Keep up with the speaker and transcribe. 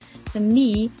For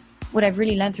me, what I've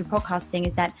really learned through podcasting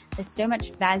is that there's so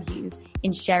much value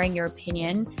in sharing your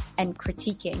opinion and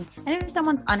critiquing. And if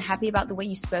someone's unhappy about the way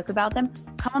you spoke about them,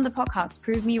 come on the podcast,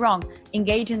 prove me wrong,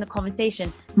 engage in the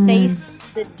conversation, face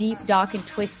the deep, dark and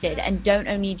twisted, and don't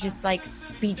only just like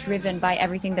be driven by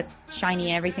everything that's shiny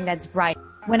and everything that's bright.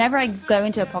 Whenever I go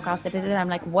into a podcast episode, I'm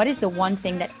like, what is the one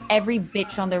thing that every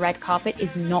bitch on the red carpet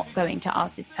is not going to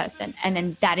ask this person? And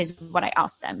then that is what I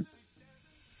ask them.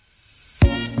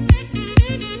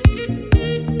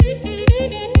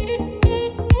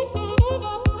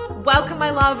 Welcome, my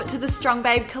love, to the Strong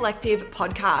Babe Collective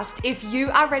podcast. If you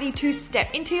are ready to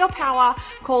step into your power,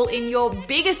 call in your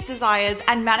biggest desires,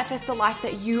 and manifest the life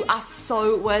that you are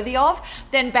so worthy of,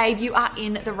 then babe, you are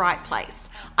in the right place.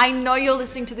 I know you're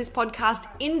listening to this podcast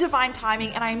in divine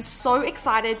timing, and I am so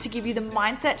excited to give you the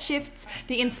mindset shifts,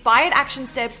 the inspired action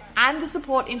steps, and the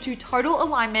support into total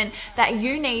alignment that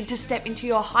you need to step into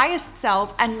your highest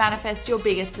self and manifest your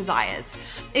biggest desires.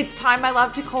 It's time, my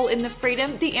love, to call in the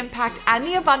freedom, the impact, and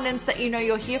the abundance that you know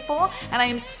you're here for, and I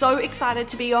am so excited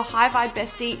to be your high vibe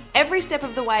bestie every step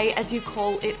of the way as you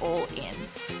call it all in.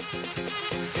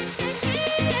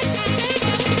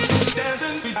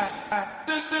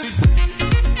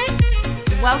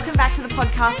 Welcome back to the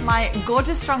podcast, my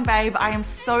gorgeous strong babe. I am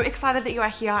so excited that you are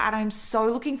here, and I'm so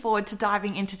looking forward to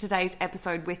diving into today's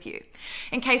episode with you.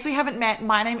 In case we haven't met,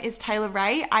 my name is Taylor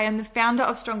Ray. I am the founder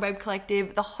of Strong Babe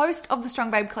Collective, the host of the Strong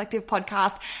Babe Collective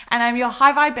podcast, and I'm your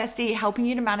high vibe bestie, helping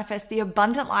you to manifest the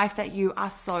abundant life that you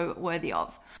are so worthy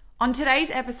of. On today's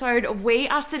episode, we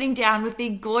are sitting down with the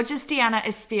gorgeous Deanna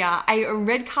Espia, a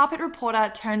red carpet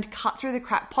reporter turned cut through the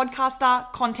crap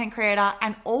podcaster, content creator,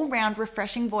 and all-round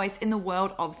refreshing voice in the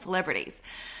world of celebrities.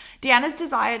 Deanna's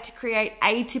desire to create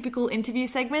atypical interview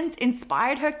segments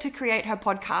inspired her to create her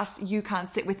podcast, You Can't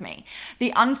Sit With Me,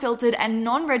 the unfiltered and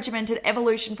non-regimented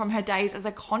evolution from her days as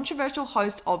a controversial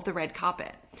host of the red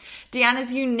carpet.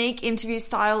 Deanna's unique interview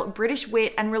style, British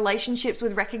wit, and relationships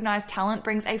with recognized talent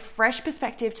brings a fresh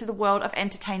perspective to the world of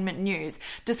entertainment news,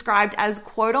 described as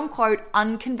quote-unquote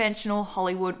unconventional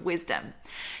Hollywood wisdom.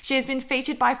 She has been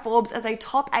featured by Forbes as a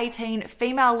top 18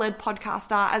 female-led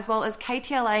podcaster, as well as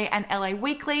KTLA and LA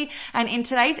Weekly, and in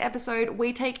today's episode,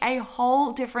 we take a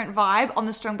whole different vibe on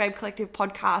the Strong Babe Collective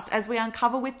podcast as we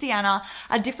uncover with Deanna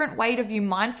a different way to view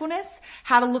mindfulness,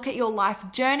 how to look at your life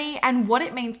journey, and what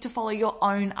it means to follow your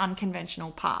own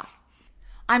unconventional path.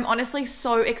 I'm honestly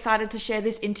so excited to share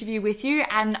this interview with you,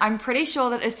 and I'm pretty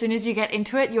sure that as soon as you get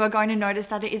into it, you are going to notice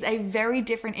that it is a very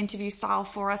different interview style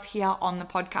for us here on the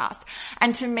podcast.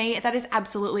 And to me, that is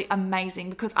absolutely amazing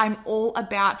because I'm all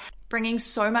about bringing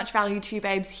so much value to you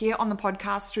babes here on the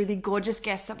podcast through the gorgeous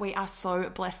guests that we are so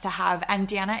blessed to have. And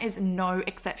Deanna is no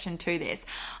exception to this.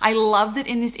 I love that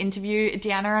in this interview,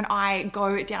 Deanna and I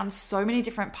go down so many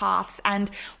different paths.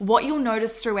 And what you'll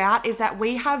notice throughout is that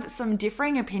we have some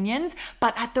differing opinions,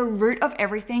 but at the root of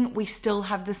everything, we still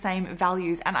have the same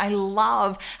values. And I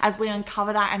love as we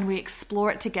uncover that and we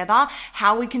explore it together,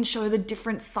 how we can show the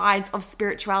different sides of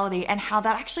spirituality and how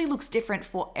that actually looks different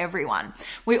for everyone.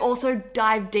 We also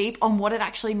dive deep on what it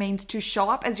actually means to show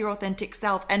up as your authentic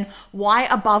self and why,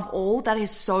 above all, that is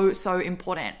so, so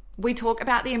important. We talk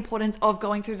about the importance of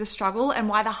going through the struggle and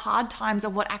why the hard times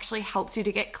are what actually helps you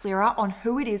to get clearer on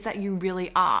who it is that you really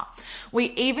are.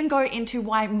 We even go into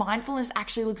why mindfulness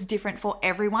actually looks different for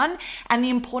everyone and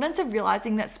the importance of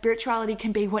realizing that spirituality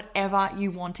can be whatever you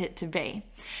want it to be.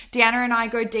 Deanna and I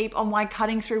go deep on why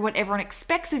cutting through what everyone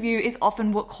expects of you is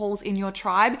often what calls in your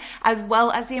tribe, as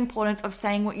well as the importance of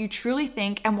saying what you truly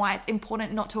think and why it's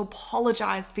important not to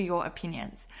apologize for your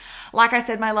opinions. Like I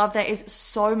said, my love, there is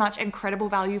so much incredible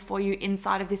value for you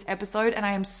inside of this episode, and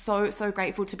I am so, so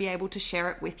grateful to be able to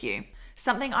share it with you.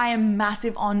 Something I am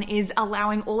massive on is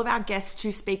allowing all of our guests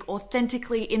to speak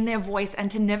authentically in their voice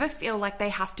and to never feel like they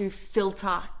have to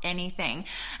filter anything.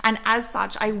 And as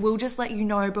such, I will just let you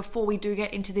know before we do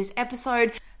get into this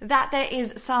episode that there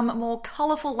is some more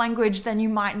colorful language than you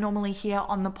might normally hear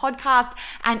on the podcast.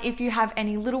 And if you have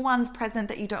any little ones present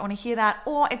that you don't want to hear that,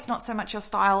 or it's not so much your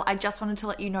style, I just wanted to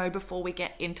let you know before we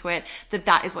get into it that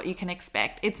that is what you can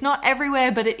expect. It's not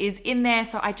everywhere, but it is in there.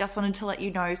 So I just wanted to let you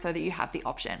know so that you have the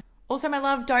option. Also, my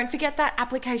love, don't forget that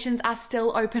applications are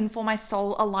still open for my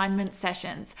soul alignment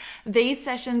sessions. These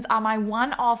sessions are my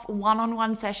one-off,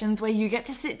 one-on-one sessions where you get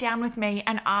to sit down with me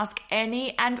and ask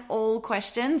any and all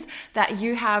questions that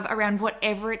you have around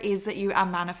whatever it is that you are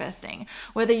manifesting.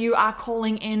 Whether you are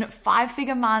calling in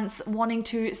 5-figure months, wanting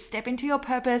to step into your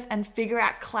purpose and figure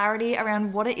out clarity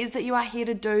around what it is that you are here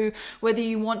to do, whether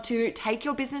you want to take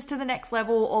your business to the next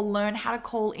level or learn how to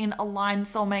call in aligned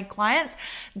soulmate clients,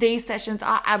 these sessions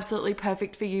are absolutely absolutely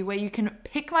perfect for you, where you can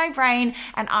pick my brain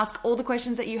and ask all the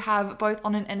questions that you have, both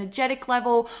on an energetic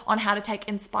level, on how to take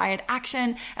inspired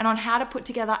action, and on how to put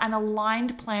together an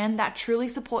aligned plan that truly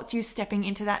supports you stepping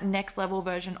into that next level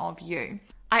version of you.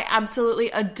 I absolutely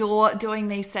adore doing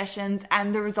these sessions,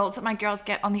 and the results that my girls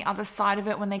get on the other side of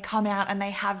it when they come out and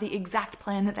they have the exact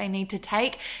plan that they need to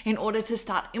take in order to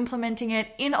start implementing it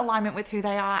in alignment with who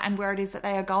they are and where it is that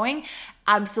they are going.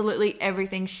 Absolutely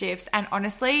everything shifts. And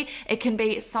honestly, it can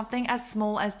be something as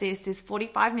small as this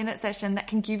 45-minute session that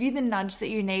can give you the nudge that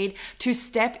you need to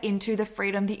step into the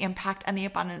freedom, the impact, and the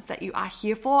abundance that you are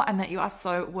here for and that you are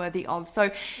so worthy of.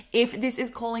 So if this is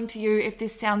calling to you, if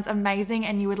this sounds amazing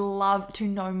and you would love to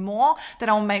know more, then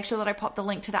I'll make sure that I pop the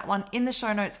link to that one in the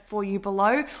show notes for you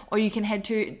below, or you can head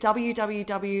to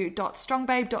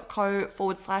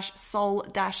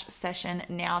www.strongbabe.co/soul-session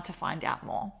now to find out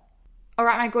more. All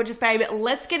right, my gorgeous babe,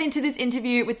 let's get into this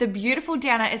interview with the beautiful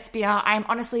Diana Espia. I am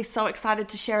honestly so excited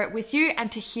to share it with you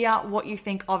and to hear what you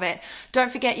think of it.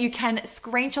 Don't forget, you can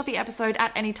screenshot the episode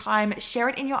at any time, share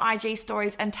it in your IG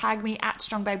stories, and tag me at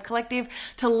Strong Babe Collective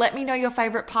to let me know your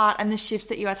favorite part and the shifts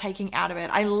that you are taking out of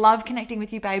it. I love connecting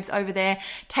with you babes over there,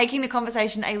 taking the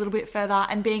conversation a little bit further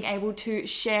and being able to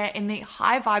share in the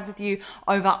high vibes with you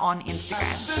over on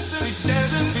Instagram.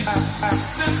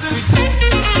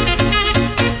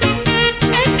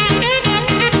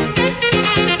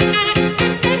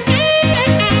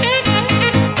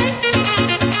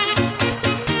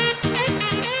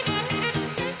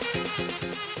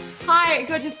 Hi,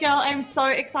 gorgeous girl. I'm so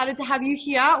excited to have you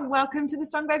here. Welcome to the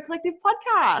Strong Babe Collective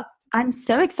podcast. I'm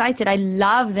so excited. I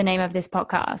love the name of this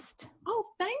podcast. Oh,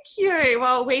 thank you.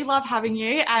 Well, we love having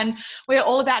you, and we're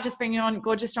all about just bringing on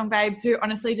gorgeous, strong babes who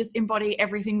honestly just embody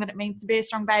everything that it means to be a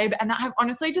strong babe, and that have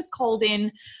honestly just called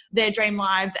in their dream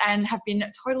lives and have been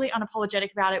totally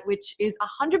unapologetic about it, which is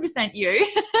 100% you.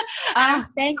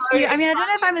 Thank you. I mean, I don't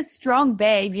know if I'm a strong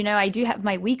babe. You know, I do have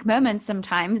my weak moments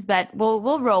sometimes, but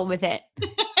we'll roll with it.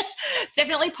 It's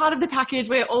definitely part of the package.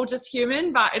 We're all just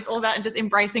human, but it's all about just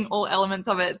embracing all elements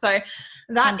of it. So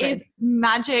that is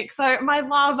magic. So my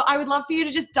love, I would love for you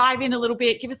to just dive in a little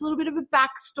bit, give us a little bit of a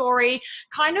backstory,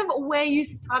 kind of where you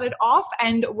started off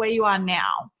and where you are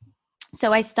now.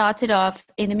 So I started off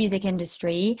in the music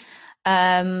industry.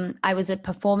 I was a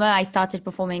performer. I started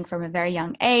performing from a very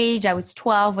young age. I was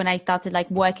 12 when I started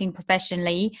working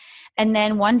professionally. And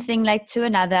then one thing led to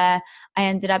another. I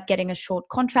ended up getting a short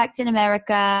contract in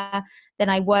America. Then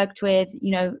I worked with,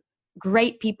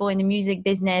 great people in the music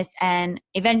business. And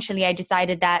eventually I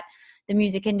decided that the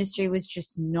music industry was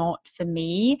just not for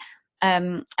me.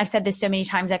 I've said this so many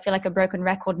times, I feel like a broken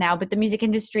record now, but the music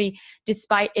industry,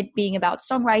 despite it being about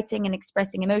songwriting and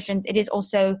expressing emotions, it is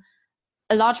also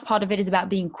a large part of it is about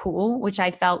being cool, which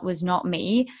I felt was not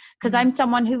me, because I'm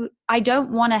someone who I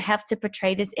don't want to have to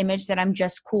portray this image that I'm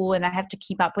just cool and I have to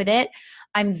keep up with it.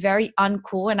 I'm very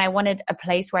uncool, and I wanted a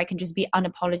place where I can just be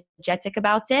unapologetic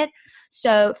about it.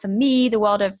 So for me, the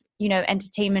world of,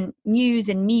 entertainment, news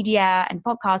and media and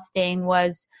podcasting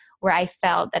was where I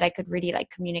felt that I could really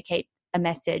communicate a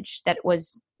message that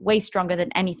was way stronger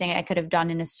than anything I could have done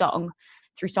in a song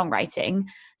through songwriting.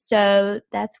 So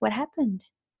that's what happened.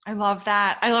 I love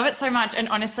that. I love it so much. And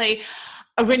honestly,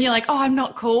 when you're like, oh, I'm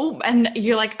not cool, and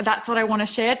you're like, that's what I want to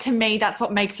share, to me, that's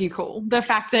what makes you cool. The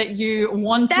fact that you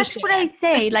want to share. That's what I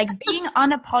say. Being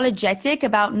unapologetic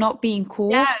about not being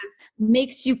cool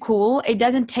makes you cool. It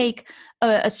doesn't take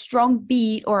a strong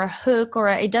beat or a hook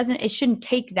it shouldn't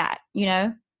take that,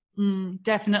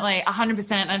 Definitely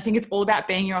 100%. And I think it's all about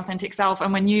being your authentic self.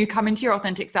 And when you come into your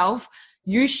authentic self,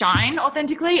 you shine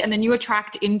authentically, and then you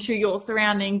attract into your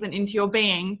surroundings and into your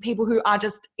being people who are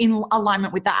just in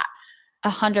alignment with that.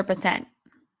 100%.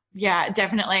 Yeah,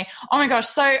 definitely. Oh my gosh.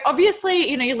 So obviously,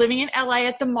 you're living in LA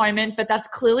at the moment, but that's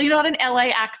clearly not an LA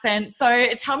accent. So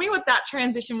tell me what that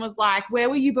transition was like. Where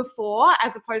were you before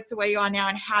as opposed to where you are now,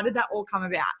 and how did that all come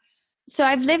about? So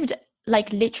I've lived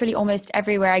literally almost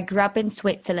everywhere. I grew up in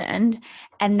Switzerland,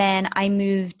 and then I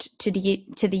moved to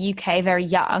the UK very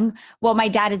young. Well, my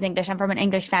dad is English. I'm from an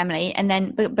English family, and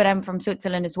then but I'm from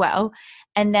Switzerland as well.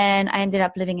 And then I ended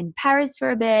up living in Paris for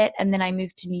a bit, and then I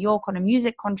moved to New York on a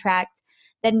music contract,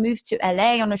 then moved to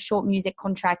LA on a short music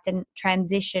contract, and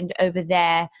transitioned over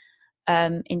there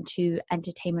into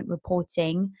entertainment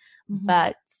reporting. Mm-hmm.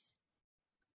 But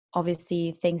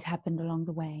obviously things happened along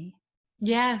the way.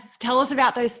 Yes. Tell us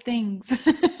about those things.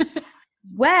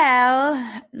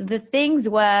 Well, the things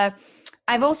were,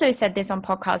 I've also said this on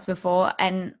podcasts before,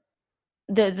 and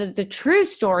the true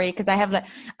story, because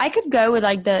I could go with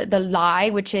the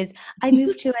lie, which is I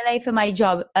moved to LA for my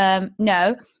job.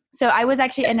 No, So I was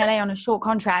actually in LA on a short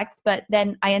contract, but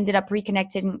then I ended up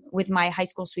reconnecting with my high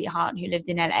school sweetheart who lived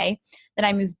in LA. Then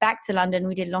I moved back to London.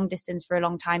 We did long distance for a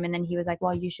long time. And then he was like,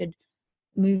 well, you should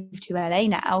move to LA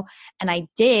now. And I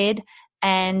did.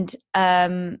 And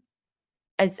as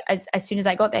soon as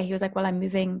I got there, he was like, well, I'm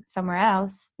moving somewhere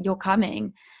else. You're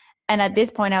coming. And at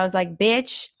this point I was like,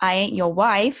 bitch, I ain't your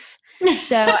wife.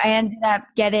 So I ended up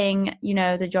getting,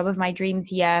 the job of my dreams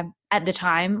here at the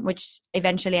time, which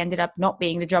eventually ended up not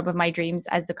being the job of my dreams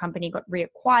as the company got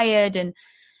reacquired and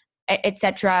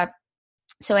etc.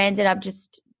 So I ended up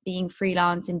just being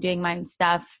freelance and doing my own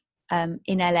stuff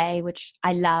in LA, which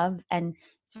I love. And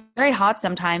it's very hard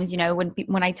sometimes,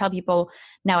 when I tell people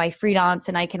now I freelance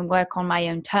and I can work on my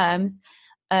own terms.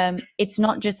 It's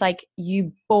not just like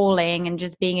you balling and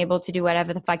just being able to do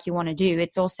whatever the fuck you want to do.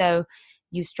 It's also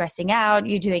you stressing out,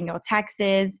 you doing your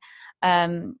taxes.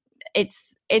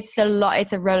 It's a lot.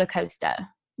 It's a roller coaster.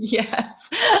 Yes.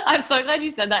 I'm so glad you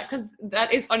said that, because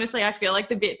that is honestly, I feel like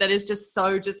the bit that is just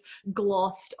so just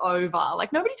glossed over.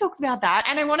 Like nobody talks about that.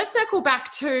 And I want to circle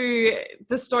back to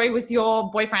the story with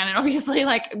your boyfriend, and obviously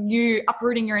like you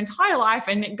uprooting your entire life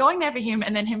and going there for him,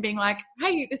 and then him being like,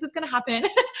 hey, this is going to happen.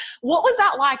 What was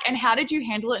that like? And how did you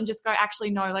handle it and just go, actually,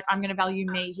 no, like I'm going to value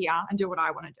me here and do what I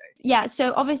want to do? Yeah.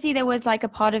 So obviously there was like a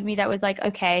part of me that was like,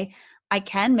 okay, I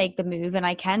can make the move and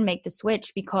I can make the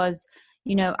switch because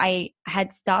I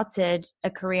had started a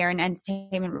career in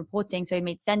entertainment reporting, so it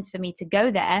made sense for me to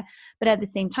go there. But at the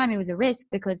same time, it was a risk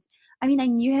because, I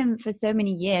knew him for so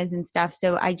many years and stuff.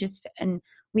 So and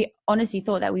we honestly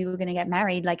thought that we were going to get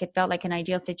married. Like it felt like an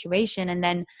ideal situation. And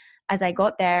then as I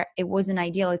got there, it wasn't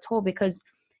ideal at all because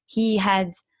he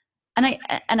had, and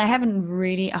I haven't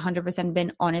really 100%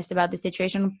 been honest about the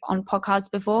situation on podcasts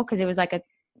before because it was like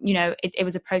it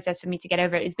was a process for me to get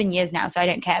over it. It's been years now, so I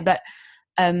don't care. But,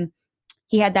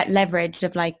 he had that leverage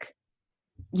of like,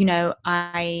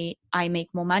 I make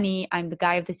more money. I'm the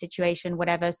guy of the situation,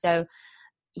 whatever. So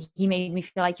he made me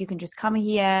feel like you can just come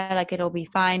here, like it'll be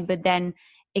fine. But then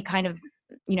it kind of,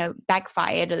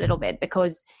 backfired a little bit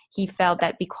because he felt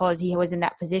that because he was in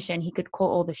that position, he could call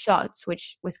all the shots,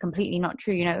 which was completely not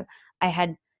true. I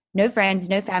had no friends,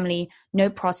 no family, no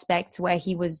prospects where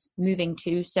he was moving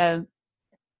to. So,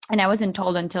 and I wasn't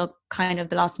told until kind of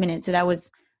the last minute. So that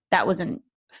wasn't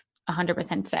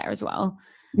 100% fair as well.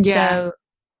 So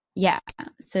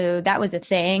that was a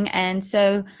thing. And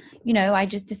so I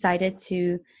just decided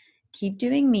to keep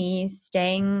doing me,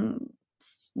 staying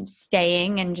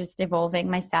and just evolving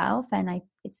myself, and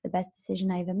it's the best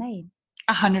decision I ever made.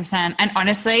 100%. And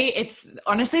honestly,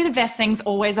 the best things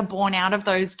always are born out of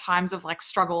those times of like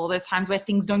struggle, those times where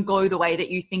things don't go the way that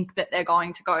you think that they're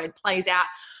going to go. It plays out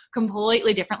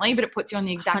completely differently, but it puts you on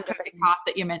the exact perfect path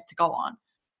that you're meant to go on.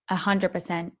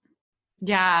 100%.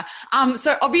 Yeah.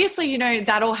 So obviously,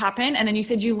 that all happened. And then you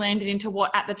said you landed into what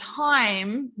at the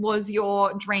time was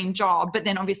your dream job, but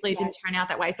then obviously it didn't turn out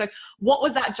that way. So what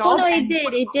was that job? Oh, no,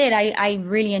 it did. I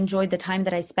really enjoyed the time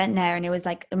that I spent there, and it was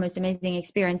like the most amazing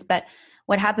experience. But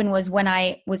what happened was when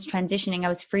I was transitioning, I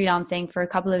was freelancing for a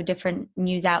couple of different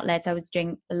news outlets. I was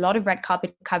doing a lot of red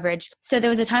carpet coverage. So there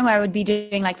was a time where I would be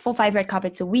doing like 4 or 5 red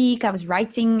carpets a week. I was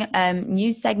writing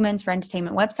news segments for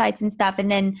entertainment websites and stuff. And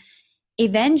then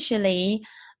eventually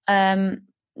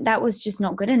that was just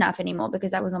not good enough anymore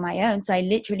because I was on my own. So I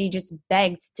literally just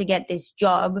begged to get this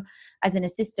job as an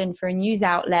assistant for a news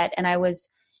outlet. And I was,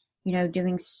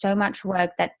 doing so much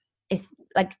work that is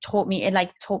like taught me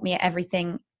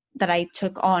everything that I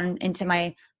took on into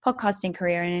my podcasting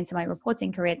career and into my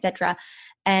reporting career, etc.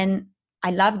 And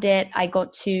I loved it. I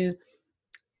got to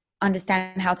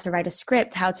understand how to write a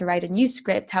script, how to write a news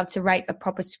script, how to write a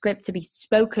proper script to be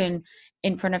spoken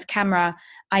in front of camera.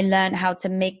 I learned how to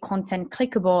make content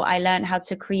clickable. I learned how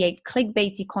to create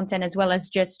clickbaity content as well as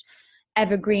just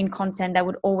evergreen content that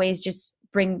would always just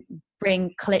bring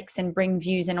clicks and bring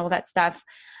views and all that stuff.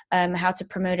 How to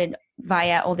promote it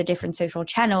via all the different social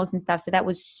channels and stuff. So that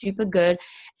was super good.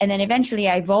 And then eventually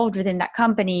I evolved within that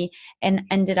company and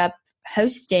ended up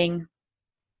hosting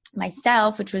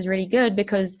myself, which was really good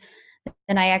because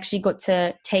then I actually got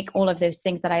to take all of those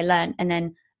things that I learned and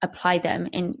then apply them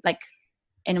in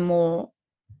a more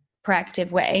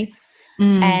proactive way.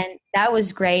 And that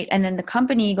was great. And then the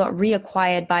company got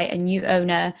reacquired by a new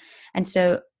owner. And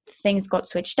so things got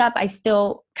switched up. I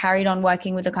still carried on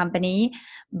working with the company,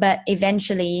 but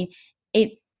eventually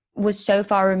it was so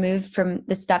far removed from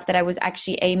the stuff that I was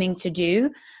actually aiming to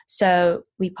do. So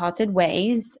we parted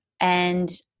ways,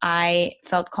 and I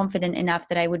felt confident enough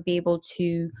that I would be able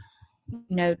to,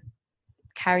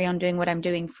 carry on doing what I'm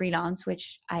doing freelance,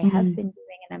 which I have been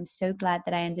doing, and I'm so glad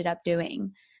that I ended up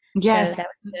doing. Yes. So that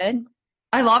was good.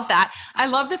 I love that. I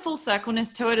love the full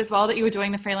circleness to it as well, that you were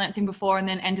doing the freelancing before and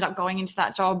then ended up going into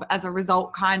that job as a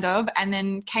result, kind of, and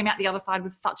then came out the other side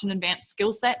with such an advanced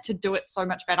skill set to do it so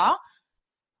much better.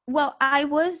 Well, I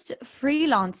was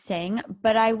freelancing,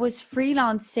 but I was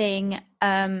freelancing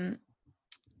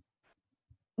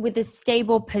with a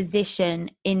stable position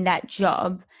in that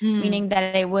job, meaning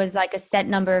that it was like a set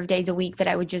number of days a week that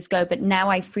I would just go. But now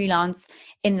I freelance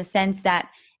in the sense that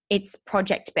it's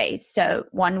project based. So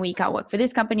one week I work for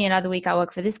this company, another week I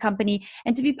work for this company.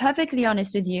 And to be perfectly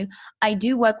honest with you, I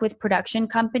do work with production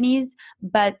companies,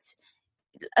 but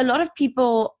a lot of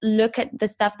people look at the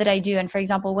stuff that I do. And for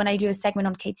example, when I do a segment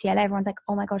on KTLA, everyone's like,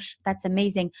 oh my gosh, that's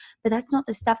amazing. But that's not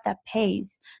the stuff that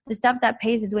pays. The stuff that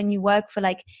pays is when you work for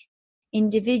like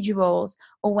individuals,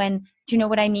 or when, do you know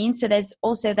what I mean? So there's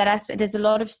also that aspect. There's a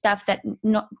lot of stuff that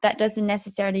doesn't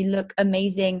necessarily look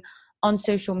amazing on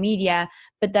social media,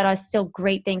 but that are still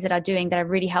great things that are doing, that are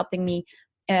really helping me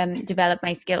develop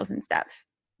my skills and stuff.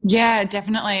 Yeah,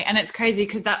 definitely. And it's crazy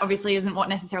because that obviously isn't what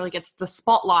necessarily gets the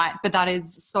spotlight, but that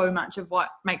is so much of what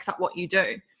makes up what you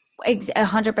do.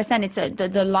 100%. It's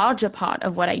the larger part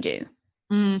of what I do.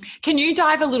 Can you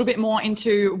dive a little bit more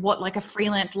into what like a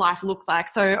freelance life looks like?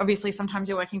 So obviously sometimes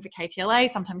you're working for KTLA,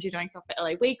 sometimes you're doing stuff for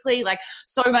LA Weekly, like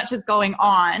so much is going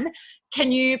on.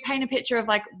 Can you paint a picture of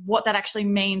like what that actually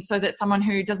means so that someone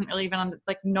who doesn't really even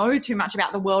know too much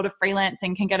about the world of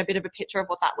freelancing can get a bit of a picture of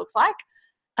what that looks like?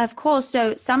 Of course.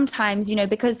 So sometimes,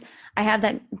 because I have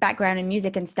that background in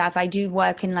music and stuff, I do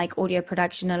work in like audio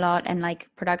production a lot and like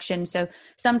production. So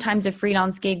sometimes a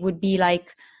freelance gig would be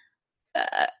like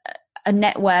a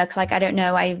network. Like, I don't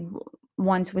know, I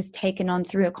once was taken on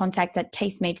through a contact at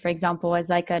Tastemade, for example, as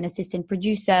like an assistant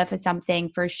producer for something,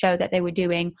 for a show that they were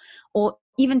doing. Or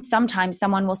even sometimes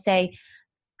someone will say,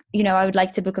 I would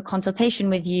like to book a consultation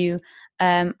with you.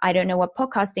 I don't know what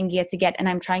podcasting gear to get, and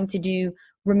I'm trying to do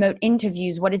remote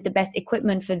interviews. What is the best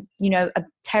equipment for, a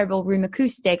terrible room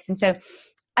acoustics? And so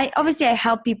I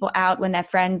help people out when they're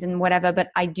friends and whatever, but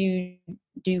I do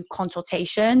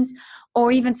consultations.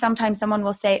 Or even sometimes someone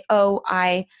will say, oh,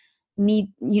 I need,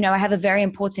 I have a very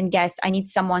important guest. I need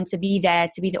someone to be there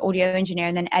to be the audio engineer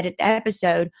and then edit the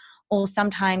episode. Or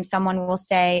sometimes someone will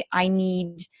say, I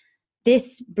need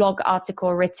this blog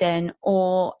article written,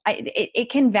 or it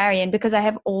can vary. And because I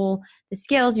have all the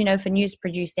skills, for news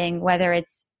producing, whether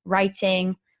it's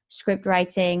writing, script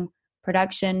writing,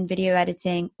 production, video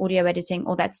editing, audio editing,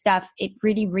 all that stuff, it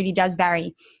really, really does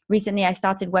vary. Recently, I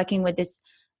started working with this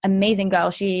amazing girl.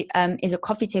 She is a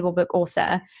coffee table book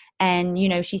author. And,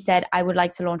 she said, I would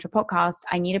like to launch a podcast.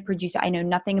 I need a producer. I know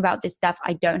nothing about this stuff.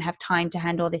 I don't have time to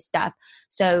handle this stuff.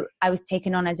 So I was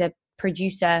taken on as a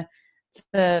producer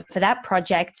for that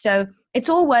project. So it's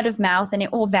all word of mouth and it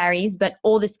all varies, but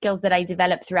all the skills that I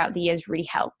developed throughout the years really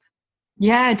help.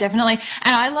 Yeah, definitely.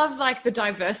 And I love like the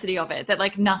diversity of it, that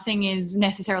like nothing is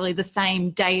necessarily the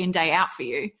same day in, day out for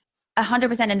you.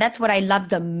 100%. And that's what I love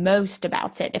the most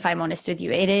about it, if I'm honest with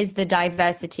you. It is the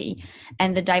diversity,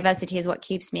 and the diversity is what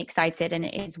keeps me excited, and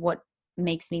it is what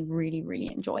makes me really, really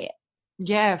enjoy it.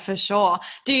 Yeah, for sure.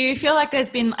 Do you feel like there's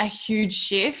been a huge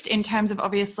shift in terms of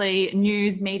obviously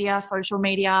news, media, social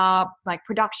media, like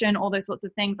production, all those sorts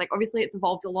of things? Like obviously it's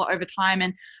evolved a lot over time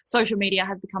and social media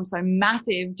has become so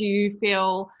massive. Do you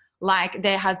feel like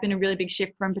there has been a really big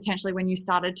shift from potentially when you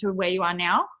started to where you are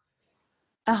now?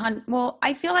 Well,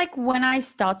 I feel like when I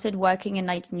started working in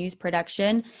like news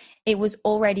production, it was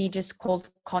already just called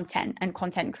content and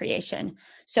content creation.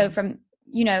 So from,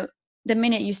 the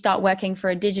minute you start working for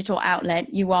a digital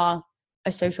outlet, you are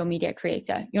a social media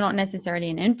creator. You're not necessarily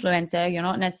an influencer. You're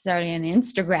not necessarily an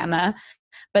Instagrammer.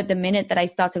 But the minute that I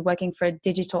started working for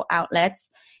digital outlets,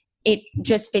 it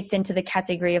just fits into the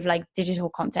category of like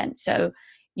digital content. So,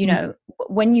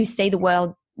 when you say the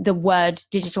word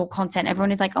digital content,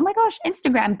 everyone is like, oh my gosh,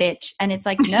 Instagram bitch. And it's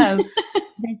like, no,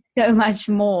 there's so much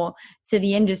more to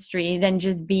the industry than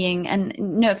just being, and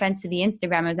no offense to the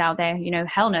Instagrammers out there,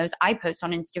 hell knows I post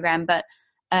on Instagram, but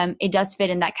it does fit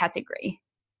in that category.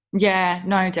 Yeah,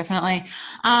 no, definitely.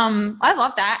 I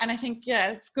love that. And I think,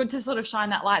 it's good to sort of shine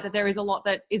that light that there is a lot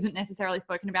that isn't necessarily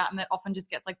spoken about and that often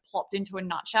just gets like plopped into a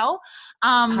nutshell.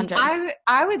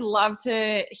 I would love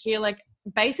to hear like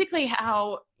basically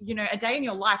how, a day in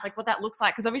your life, like what that looks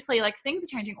like. Cause obviously like things are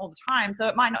changing all the time. So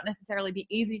it might not necessarily be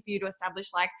easy for you to establish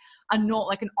like an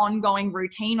ongoing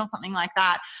routine or something like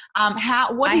that. I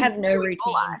have no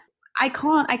routine. I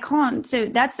can't. So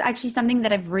that's actually something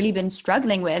that I've really been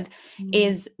struggling with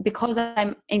is because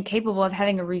I'm incapable of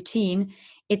having a routine.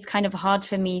 it's kind of hard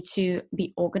for me to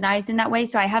be organized in that way.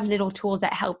 So I have little tools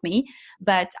that help me,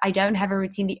 but I don't have a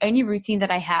routine. The only routine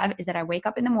that I have is that I wake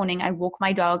up in the morning, I walk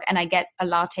my dog, and I get a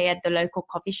latte at the local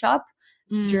coffee shop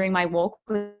during my walk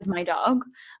with my dog.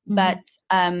 But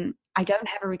I don't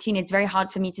have a routine. It's very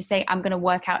hard for me to say I'm going to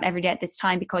work out every day at this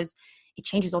time because it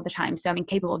changes all the time. So I'm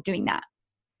incapable of doing that.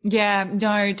 Yeah,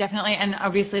 no, definitely. And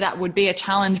obviously that would be a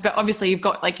challenge, but obviously you've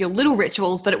got like your little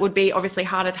rituals, but it would be obviously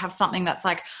harder to have something that's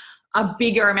like a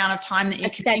bigger amount of time that you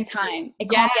can set time. It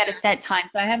can't be at a set time.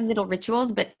 So I have little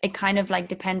rituals, but it kind of like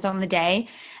depends on the day.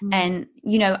 And,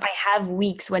 you know, I have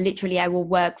weeks where literally I will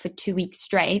work for 2 weeks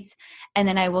straight. And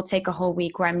then I will take a whole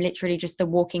week where I'm literally just the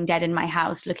walking dead in my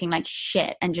house looking like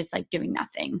shit and just like doing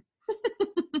nothing.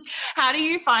 How do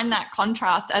you find that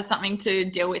contrast as something to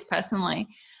deal with personally?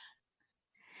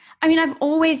 I mean, I've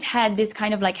always had this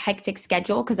kind of like hectic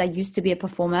schedule because I used to be a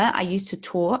performer. I used to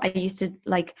tour. I used to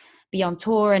like be on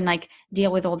tour and like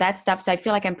deal with all that stuff. So I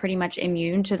feel like I'm pretty much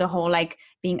immune to the whole like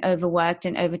being overworked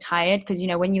and overtired. Because, you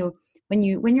know, when you're a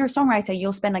songwriter,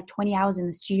 you'll spend like 20 hours in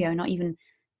the studio and not even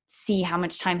see how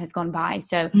much time has gone by.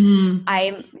 So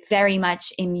I'm very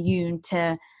much immune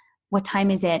to what time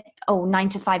is it? Oh, 9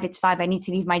 to 5, it's 5. I need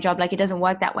to leave my job. Like it doesn't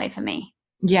work that way for me.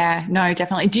 Yeah, no,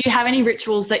 definitely. Do you have any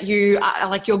rituals that you are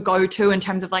like your go-to in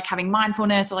terms of like having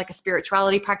mindfulness or like a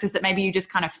spirituality practice that maybe you just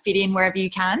kind of fit in wherever you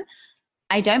can?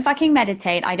 I don't fucking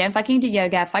meditate. I don't fucking do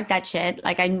yoga. Fuck that shit.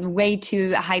 Like I'm way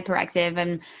too hyperactive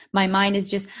and my mind is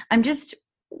just, I'm just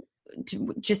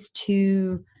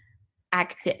too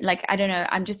active. Like, I don't know.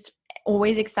 I'm just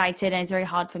always excited and it's very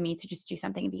hard for me to just do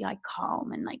something and be like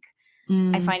calm and like,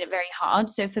 I find it very hard.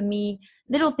 So for me,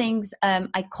 little things,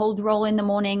 I cold roll in the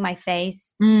morning, my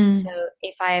face. So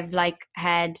if I've like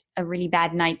had a really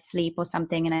bad night's sleep or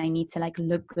something and I need to like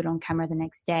look good on camera the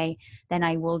next day, then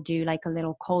I will do like a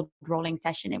little cold rolling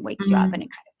session. It wakes you up and it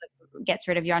kind of like gets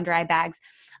rid of your under eye bags.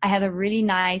 I have a really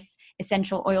nice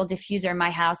essential oil diffuser in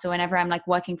my house. So whenever I'm like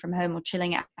working from home or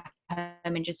chilling at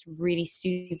home, it just really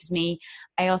soothes me.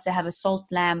 I also have a salt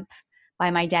lamp by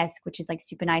my desk, which is like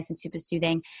super nice and super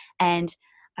soothing. And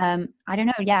I don't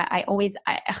know. Yeah, I'm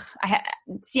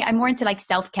more into like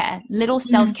self-care. Little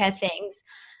self-care things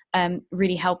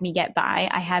really help me get by.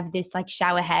 I have this like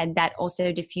shower head that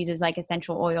also diffuses like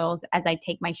essential oils as I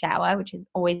take my shower, which is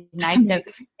always nice. So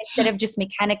instead of just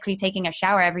mechanically taking a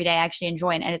shower every day, I actually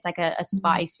enjoy it. And it's like a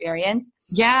spa experience.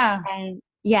 Yeah. And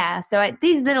yeah, so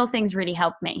these little things really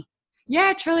help me.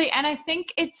 Yeah, truly. And I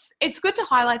think it's good to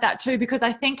highlight that too, because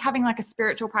I think having like a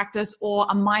spiritual practice or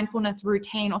a mindfulness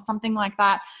routine or something like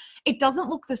that, it doesn't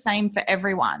look the same for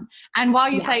everyone. And while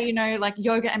you say, you know, like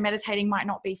yoga and meditating might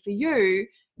not be for you,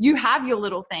 you have your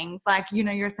little things like, you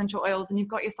know, your essential oils and you've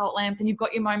got your salt lamps and you've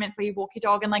got your moments where you walk your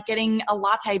dog and like getting a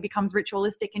latte becomes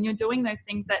ritualistic and you're doing those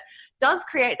things that does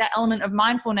create that element of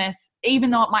mindfulness, even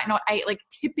though it might not like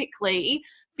typically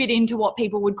fit into what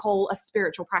people would call a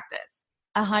spiritual practice.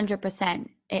 100%.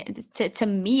 To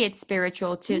me, it's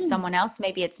spiritual. To someone else,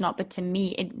 maybe it's not. But to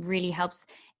me, it really helps.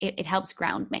 It helps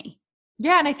ground me.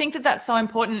 Yeah, and I think that that's so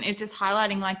important. It's just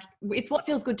highlighting like it's what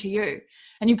feels good to you,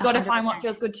 and you've got 100%. To find what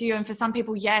feels good to you. And for some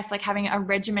people, yes, like having a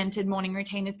regimented morning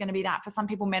routine is going to be that. For some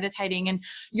people, meditating and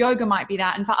yoga might be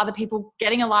that. And for other people,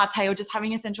 getting a latte or just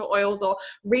having essential oils or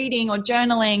reading or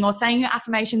journaling or saying your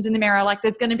affirmations in the mirror. Like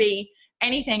there's going to be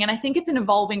anything. And I think it's an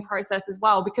evolving process as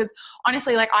well, because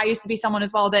honestly, like I used to be someone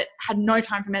as well that had no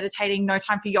time for meditating, no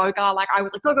time for yoga. Like I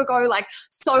was like, go, like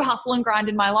so hustle and grind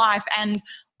in my life. And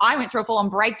I went through a full-on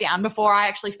breakdown before I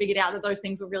actually figured out that those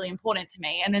things were really important to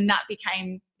me. And then that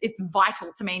became, it's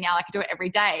vital to me now. Like I do it every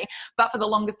day. But for the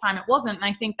longest time, it wasn't. And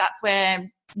I think that's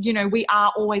where, you know, we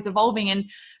are always evolving and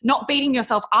not beating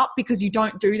yourself up because you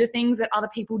don't do the things that other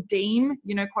people deem,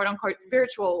 you know, quote unquote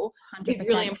spiritual 100%. Is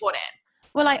really important.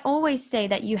 Well, I always say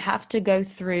that you have to go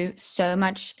through so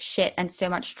much shit and so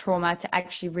much trauma to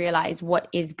actually realize what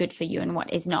is good for you and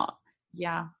what is not.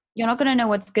 Yeah. You're not going to know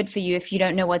what's good for you if you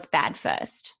don't know what's bad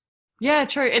first. Yeah,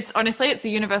 true. It's honestly, it's the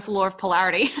universal law of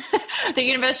polarity. The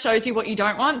universe shows you what you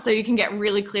don't want so you can get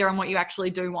really clear on what you actually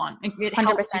do want. It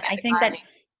 100%. I think that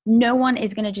no one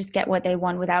is going to just get what they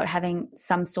want without having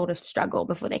some sort of struggle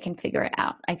before they can figure it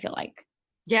out, I feel like.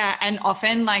 Yeah. And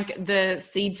often like the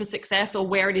seed for success or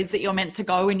where it is that you're meant to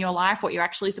go in your life, what you're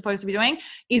actually supposed to be doing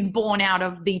is born out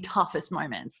of the toughest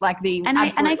moments. Like I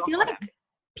feel like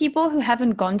people who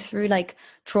haven't gone through like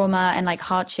trauma and like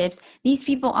hardships, these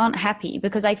people aren't happy,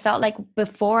 because I felt like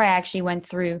before I actually went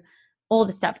through all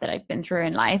the stuff that I've been through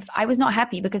in life, I was not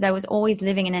happy because I was always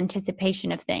living in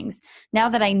anticipation of things. Now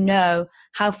that I know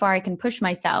how far I can push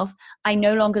myself, I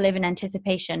no longer live in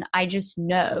anticipation. I just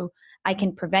know. I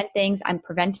can prevent things. I'm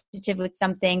preventative with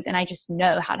some things, and I just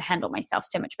know how to handle myself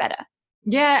so much better.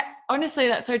 Yeah, honestly,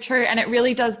 that's so true. And it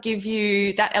really does give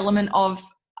you that element of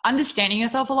understanding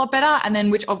yourself a lot better, and then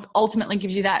which ultimately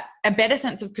gives you that a better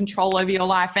sense of control over your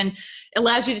life, and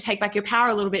allows you to take back your power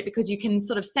a little bit, because you can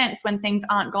sort of sense when things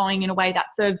aren't going in a way that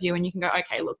serves you, and you can go,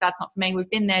 okay, look, that's not for me. We've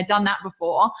been there, done that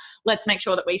before. Let's make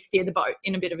sure that we steer the boat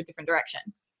in a bit of a different direction.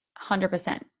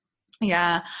 100%.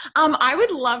 Yeah. I would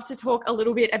love to talk a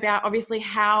little bit about obviously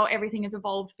how everything has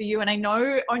evolved for you. And I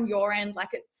know on your end, like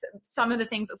it's some of the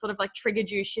things that sort of like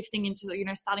triggered you shifting into, you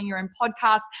know, starting your own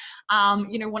podcast,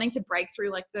 you know, wanting to break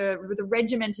through like the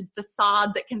regimented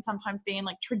facade that can sometimes be in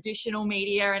like traditional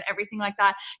media and everything like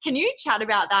that. Can you chat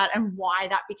about that and why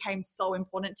that became so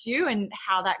important to you and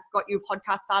how that got your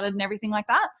podcast started and everything like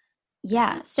that?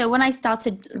 Yeah. So when I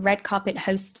started red carpet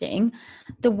hosting,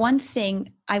 the one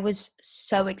thing I was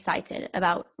so excited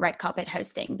about red carpet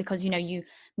hosting, because, you know, you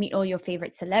meet all your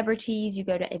favorite celebrities, you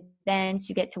go to events,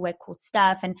 you get to wear cool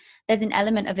stuff. And there's an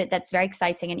element of it that's very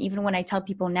exciting. And even when I tell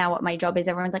people now what my job is,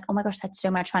 everyone's like, oh my gosh, that's so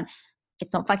much fun.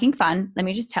 It's not fucking fun. Let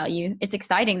me just tell you, it's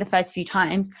exciting the first few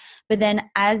times. But then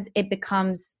as it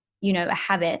becomes, you know, a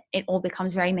habit, it all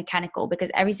becomes very mechanical,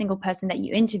 because every single person that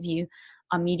you interview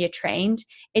are media trained.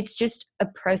 It's just a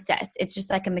process. It's just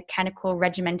like a mechanical,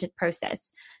 regimented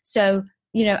process. So,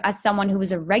 you know, as someone who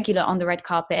was a regular on the red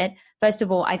carpet, first of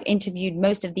all, I've interviewed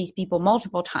most of these people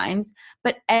multiple times,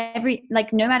 but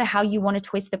no matter how you want to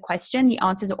twist the question, the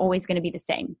answers are always going to be the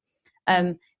same.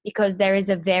 Because there is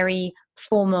a very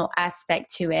formal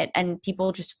aspect to it, and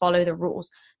people just follow the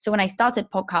rules. So when I started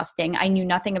podcasting, I knew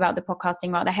nothing about the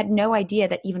podcasting world. I had no idea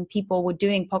that even people were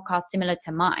doing podcasts similar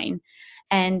to mine.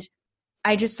 And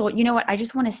I just thought, you know what, I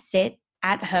just want to sit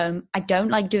at home. I don't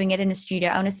like doing it in a studio.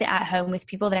 I want to sit at home with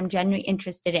people that I'm genuinely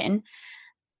interested in.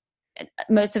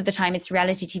 Most of the time it's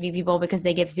reality TV people, because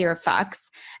they give zero fucks.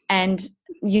 And,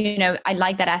 you know, I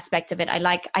like that aspect of it.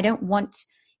 I don't want,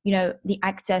 you know, the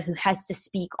actor who has to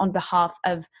speak on behalf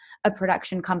of a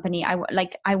production company.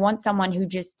 I want someone who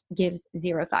just gives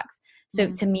zero fucks.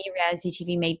 So to me, reality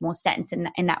TV made more sense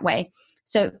in that way.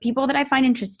 So people that I find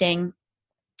interesting,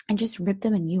 and just rip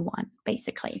them a new one,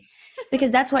 basically. Because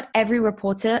that's what every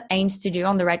reporter aims to do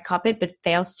on the red carpet, but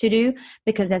fails to do,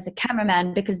 because there's a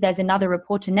cameraman, because there's another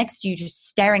reporter next to you just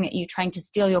staring at you, trying to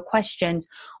steal your questions,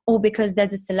 or because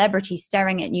there's a celebrity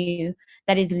staring at you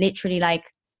that is literally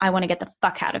like, I want to get the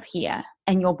fuck out of here,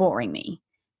 and you're boring me.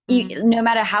 No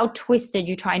matter how twisted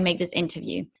you try and make this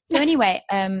interview. So anyway,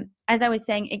 as I was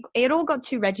saying, it all got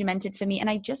too regimented for me, and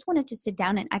I just wanted to sit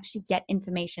down and actually get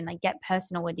information, like get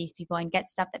personal with these people and get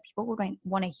stuff that people were going to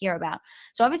want to hear about.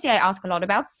 So obviously I ask a lot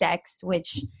about sex,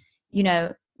 which, you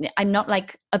know, I'm not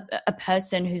like a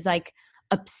person who's like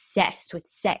obsessed with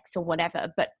sex or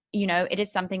whatever, but, you know, it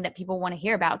is something that people want to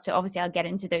hear about. So obviously I'll get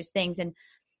into those things. And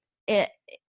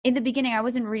in the beginning, I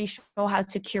wasn't really sure how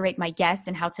to curate my guests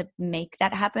and how to make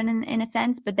that happen in a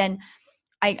sense. But then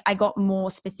I got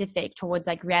more specific towards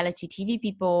like reality TV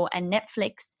people and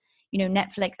Netflix, you know,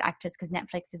 Netflix actors, because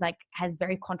Netflix is like, has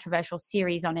very controversial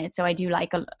series on it. So I do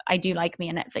like me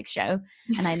a Netflix show,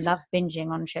 and I love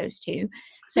binging on shows too.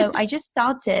 So I just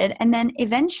started, and then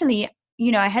eventually,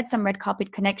 you know, I had some red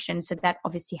carpet connections. So that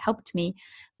obviously helped me.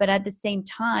 But at the same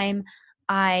time,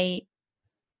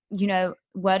 you know,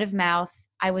 word of mouth,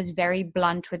 I was very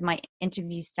blunt with my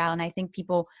interview style. And I think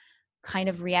people kind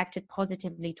of reacted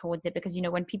positively towards it, because, you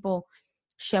know, when people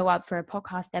show up for a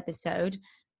podcast episode,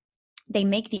 they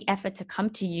make the effort to come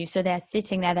to you. So they're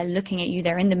sitting there, they're looking at you,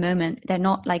 they're in the moment. They're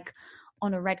not like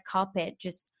on a red carpet,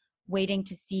 just waiting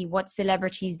to see what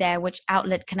celebrity's there, which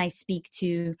outlet can I speak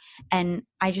to. And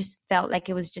I just felt like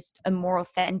it was just a more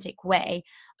authentic way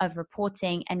of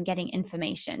reporting and getting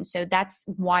information. So that's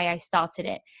why I started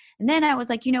it. And then I was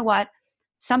like, you know what?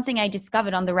 Something I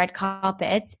discovered on the red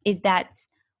carpet is that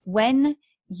when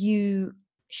you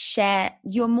share,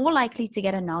 you're more likely to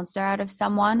get an answer out of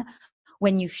someone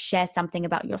when you share something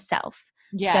about yourself.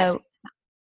 Yes.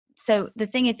 So the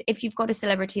thing is, if you've got a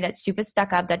celebrity that's super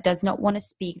stuck up, that does not want to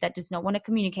speak, that does not want to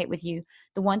communicate with you,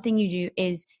 the one thing you do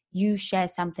is you share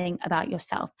something about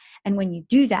yourself. And when you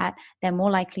do that, they're more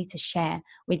likely to share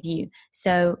with you.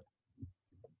 So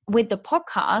with the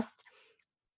podcast,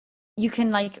 you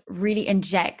can like really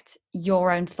inject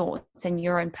your own thoughts and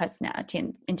your own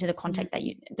personality into the content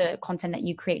that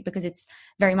you create, because it's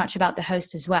very much about the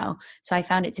host as well. So I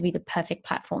found it to be the perfect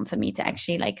platform for me to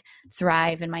actually like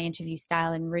thrive in my interview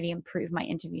style and really improve my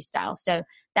interview style. So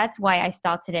that's why I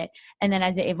started it. And then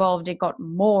as it evolved, it got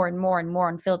more and more and more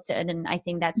unfiltered. And I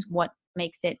think that's what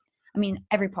makes it, I mean,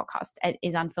 every podcast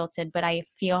is unfiltered, but I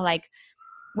feel like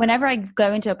whenever I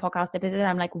go into a podcast episode,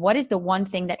 I'm like, what is the one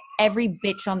thing that every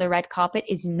bitch on the red carpet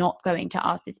is not going to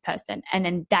ask this person? And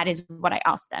then that is what I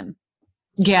ask them.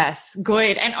 Yes,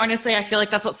 good. And honestly, I feel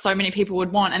like that's what so many people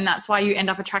would want. And that's why you end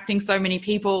up attracting so many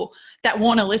people that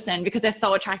want to listen, because they're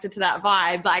so attracted to that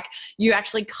vibe. Like, you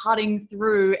actually cutting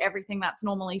through everything that's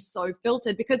normally so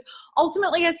filtered, because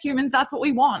ultimately as humans, that's what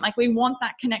we want. Like, we want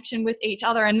that connection with each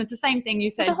other. And it's the same thing you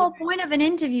said. The whole point of an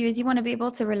interview is you want to be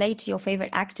able to relate to your favorite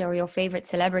actor or your favorite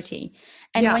celebrity.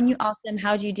 And when you ask them,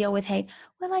 how do you deal with hate?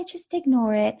 Well, I just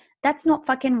ignore it. That's not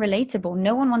fucking relatable.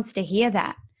 No one wants to hear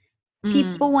that.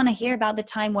 People want to hear about the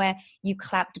time where you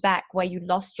clapped back, where you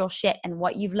lost your shit and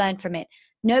what you've learned from it.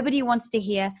 Nobody wants to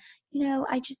hear,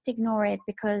 I just ignore it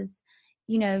because,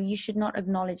 you should not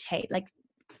acknowledge hate. Like,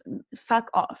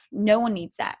 fuck off. No one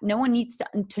needs that. No one needs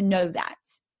to know that.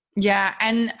 Yeah.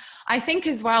 And I think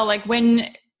as well, like,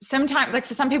 when sometimes, like,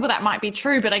 for some people that might be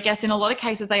true, but I guess in a lot of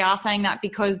cases they are saying that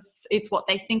because it's what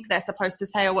they think they're supposed to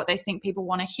say or what they think people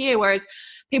want to hear. Whereas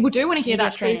people do want to hear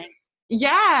that truth.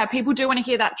 Yeah, people do want to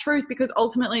hear that truth, because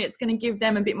ultimately it's going to give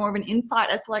them a bit more of an insight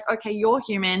as to, like, okay, you're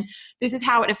human. This is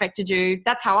how it affected you.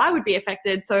 That's how I would be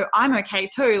affected. So I'm okay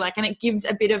too. Like, and it gives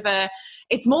a bit of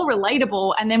it's more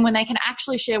relatable. And then when they can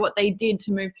actually share what they did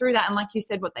to move through that, and like you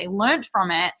said, what they learned from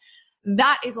it,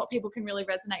 that is what people can really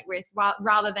resonate with,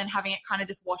 rather than having it kind of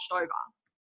just washed over.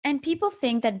 And people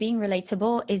think that being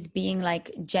relatable is being like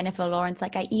Jennifer Lawrence,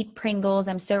 like, I eat Pringles,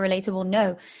 I'm so relatable.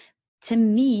 No. To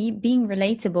me, being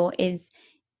relatable is,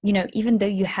 even though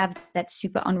you have that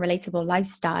super unrelatable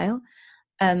lifestyle,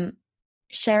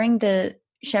 sharing the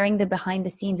behind the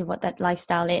scenes of what that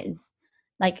lifestyle is.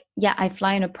 Like, yeah, I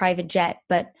fly on a private jet,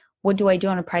 but what do I do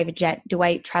on a private jet? Do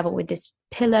I travel with this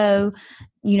pillow?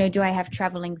 Do I have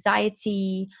travel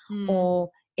anxiety?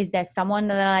 Or is there someone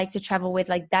that I like to travel with?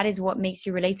 Like, that is what makes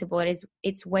you relatable.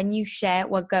 It's when you share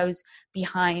what goes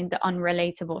behind the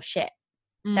unrelatable shit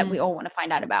that we all want to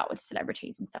find out about with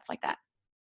celebrities and stuff like that.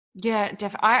 Yeah,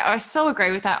 definitely. I so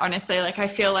agree with that, honestly. Like, I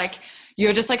feel like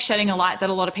you're just like shedding a light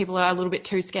that a lot of people are a little bit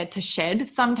too scared to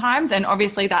shed sometimes. And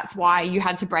obviously that's why you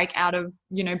had to break out of,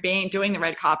 doing the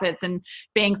red carpets and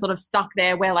being sort of stuck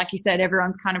there where, like you said,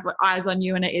 everyone's kind of eyes on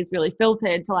you and it is really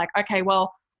filtered, to like, okay,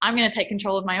 well, I'm going to take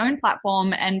control of my own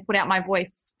platform and put out my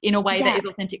voice in a way that is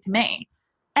authentic to me.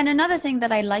 And another thing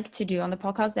that I like to do on the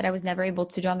podcast that I was never able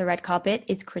to do on the red carpet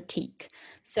is critique.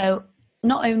 So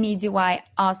not only do I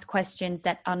ask questions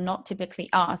that are not typically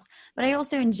asked, but I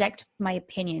also inject my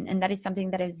opinion. And that is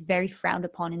something that is very frowned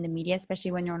upon in the media,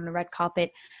 especially when you're on the red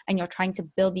carpet and you're trying to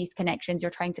build these connections.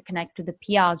 You're trying to connect with the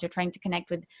PRs. You're trying to connect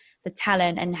with the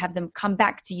talent and have them come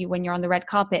back to you when you're on the red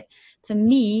carpet. For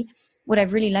me, what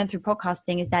I've really learned through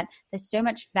podcasting is that there's so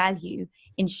much value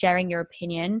in sharing your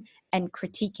opinion and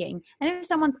critiquing. And if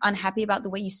someone's unhappy about the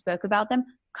way you spoke about them,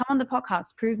 come on the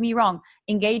podcast, prove me wrong,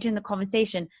 engage in the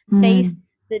conversation, face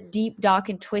the deep, dark,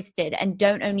 and twisted, and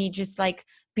don't only just like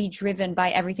be driven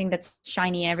by everything that's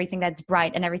shiny and everything that's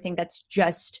bright and everything that's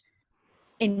just,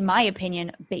 in my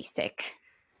opinion, basic.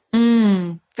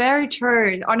 Very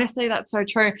true. Honestly, that's so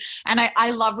true. And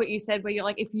I love what you said, where you're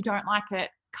like, if you don't like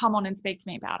it, come on and speak to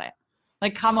me about it.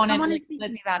 Like, come on and speak to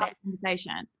me about it.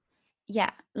 Conversation.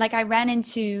 Yeah. Like, I ran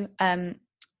into,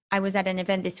 I was at an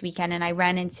event this weekend and I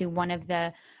ran into one of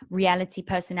the reality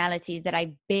personalities that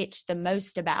I bitched the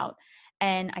most about.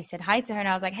 And I said hi to her and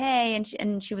I was like, hey,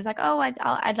 and she was like, oh,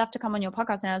 I'd love to come on your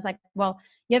podcast. And I was like, well,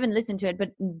 you haven't listened to it,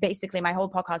 but basically my whole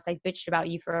podcast, I've bitched about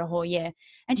you for a whole year.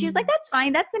 And she was like, that's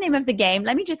fine. That's the name of the game.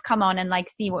 Let me just come on and like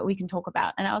see what we can talk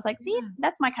about. And I was like, see,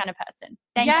 that's my kind of person.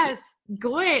 Thank you.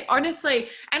 Good. Honestly.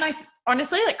 And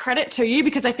honestly, like, credit to you,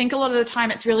 because I think a lot of the time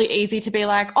it's really easy to be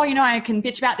like, oh, I can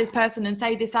bitch about this person and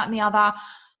say this, that, and the other,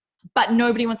 but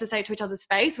nobody wants to say it to each other's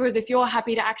face. Whereas if you're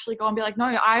happy to actually go and be like,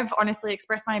 no, I've honestly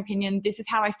expressed my opinion. This is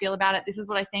how I feel about it. This is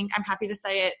what I think. I'm happy to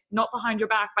say it, not behind your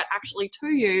back, but actually to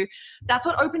you. That's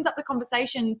what opens up the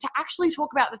conversation to actually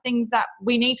talk about the things that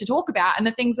we need to talk about and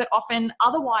the things that often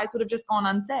otherwise would have just gone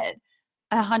unsaid.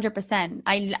 100%.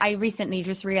 I recently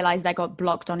just realized I got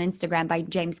blocked on Instagram by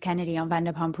James Kennedy on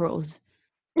Vanderpump Rules.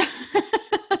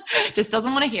 Just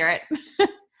doesn't want to hear it.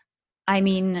 I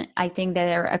mean, I think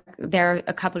there are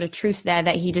a couple of truths there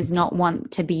that he does not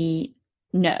want to be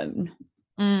known.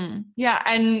 Yeah.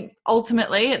 And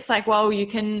ultimately it's like, well, you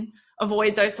can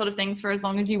avoid those sort of things for as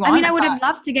long as you want. I mean, I would have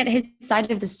loved to get his side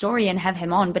of the story and have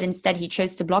him on, but instead he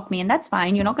chose to block me, and that's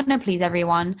fine. You're not going to please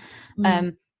everyone.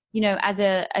 As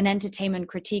an entertainment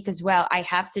critique as well, I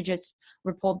have to just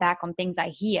report back on things I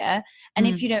hear. And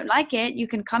if you don't like it, you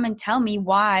can come and tell me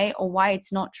why or why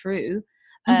it's not true.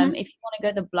 If you want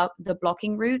to go the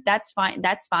blocking route, that's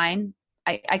fine.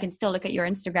 I can still look at your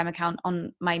Instagram account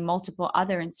on my multiple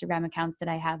other Instagram accounts that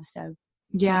I have. So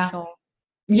yeah. not sure.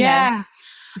 Yeah.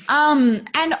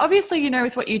 And obviously, you know,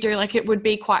 with what you do, like it would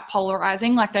be quite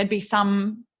polarizing. Like there'd be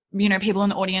some, you know, people in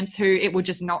the audience who it would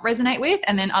just not resonate with,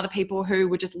 and then other people who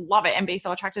would just love it and be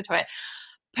so attracted to it.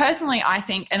 Personally, I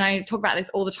think, and I talk about this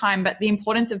all the time, but the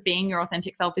importance of being your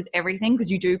authentic self is everything,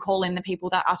 because you do call in the people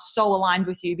that are so aligned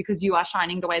with you because you are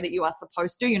shining the way that you are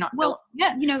supposed to. You're not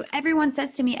you know, everyone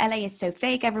says to me, LA is so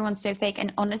fake. Everyone's so fake.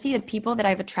 And honestly, the people that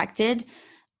I've attracted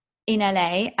in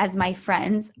LA as my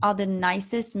friends are the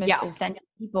nicest, most authentic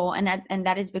people. And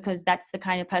that is because that's the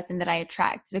kind of person that I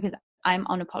attract, because I'm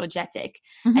unapologetic.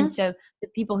 And so the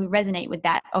people who resonate with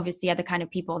that obviously are the kind of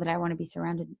people that I want to be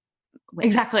surrounded with.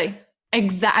 Exactly. And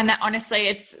that, honestly,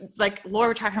 it's like law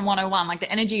of attraction 101, like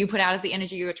the energy you put out is the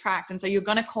energy you attract. And so you're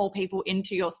going to call people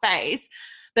into your space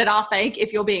that are fake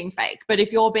if you're being fake. But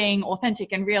if you're being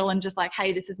authentic and real and just like,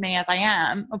 hey, this is me as I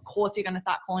am, of course you're going to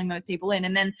start calling those people in.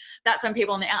 And then that's when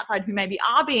people on the outside who maybe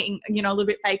are being, you know, a little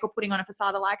bit fake or putting on a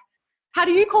facade are like, how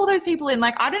do you call those people in?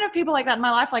 Like, I don't have people like that in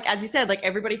my life. Like, as you said, like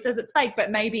everybody says it's fake,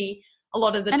 but maybe a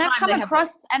lot of the time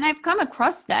I've come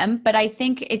across them, but I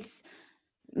think it's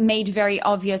made very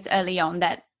obvious early on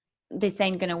that this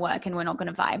ain't going to work and we're not going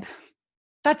to vibe.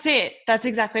 That's it. That's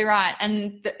exactly right.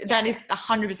 And that is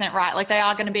 100% right. Like they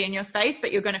are going to be in your space,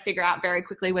 but you're going to figure out very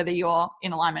quickly whether you're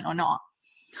in alignment or not.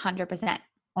 100%.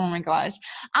 Oh my gosh.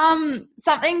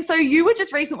 So you were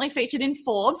just recently featured in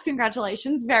Forbes.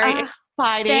 Congratulations. Very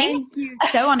exciting. Thank you.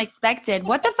 So unexpected.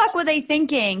 What the fuck were they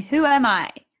thinking? Who am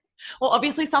I? Well,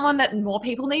 obviously someone that more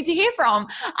people need to hear from.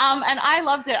 And I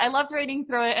loved it. I loved reading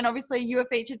through it. And obviously you were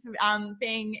featured for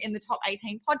being in the top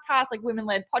 18 podcasts, like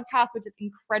women-led podcasts, which is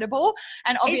incredible.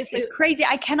 And obviously it's crazy.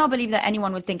 I cannot believe that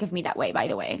anyone would think of me that way, by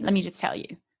the way. Let me just tell you.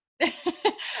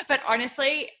 But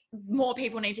honestly, more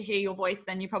people need to hear your voice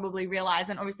than you probably realize.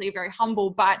 And obviously you're very humble,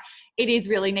 but it is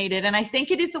really needed. And I think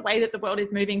it is the way that the world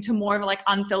is moving to more of a like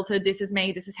unfiltered, this is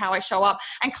me, this is how I show up.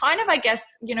 And kind of, I guess,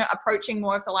 you know, approaching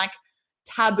more of the like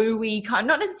taboo-y kind,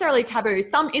 not necessarily taboo,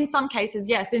 in some cases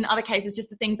yes, but in other cases just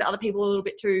the things that other people are a little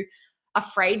bit too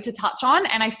afraid to touch on.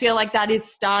 And I feel like that is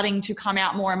starting to come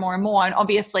out more and more and more. And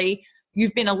obviously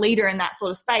you've been a leader in that sort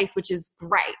of space, which is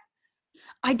great.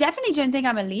 I definitely don't think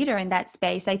I'm a leader in that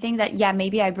space. I think that, yeah,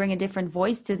 maybe I bring a different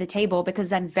voice to the table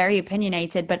because I'm very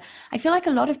opinionated, but I feel like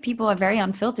a lot of people are very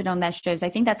unfiltered on their shows. I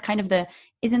think that's kind of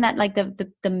isn't that like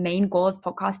the main goal of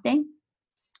podcasting?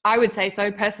 I would say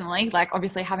so personally. Like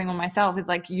obviously having one myself is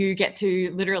like you get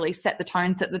to literally set the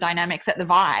tone, set the dynamic, set the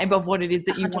vibe of what it is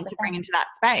that you 100%. Want to bring into that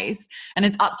space. And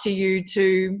it's up to you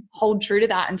to hold true to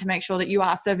that and to make sure that you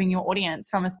are serving your audience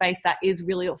from a space that is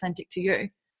really authentic to you.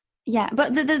 Yeah,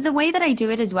 but the way that I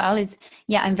do it as well is,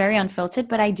 yeah, I'm very unfiltered,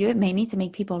 but I do it mainly to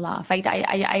make people laugh.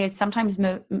 I sometimes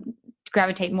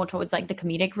gravitate more towards like the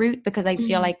comedic route because I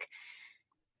feel like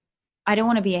I don't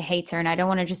want to be a hater and I don't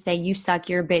want to just say, you suck,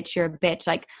 you're a bitch.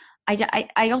 Like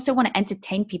I also want to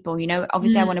entertain people, you know,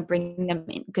 obviously I want to bring them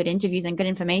good interviews and good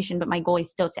information, but my goal is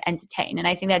still to entertain. And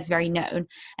I think that's very known.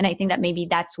 And I think that maybe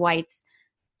that's why it's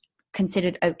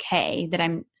considered okay that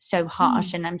I'm so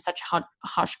harsh and I'm such a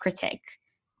harsh critic.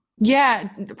 Yeah,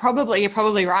 probably. You're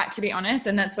probably right, to be honest.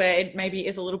 And that's where it maybe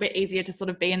is a little bit easier to sort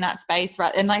of be in that space.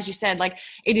 Right. And like you said, like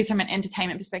it is from an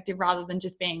entertainment perspective rather than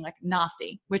just being like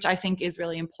nasty, which I think is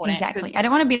really important. Exactly. I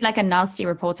don't want to be like a nasty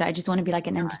reporter. I just want to be like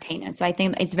an entertainer. So I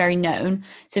think it's very known.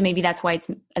 So maybe that's why it's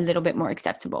a little bit more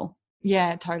acceptable.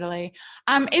 Yeah, totally.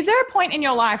 Is there a point in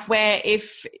your life where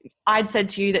if I'd said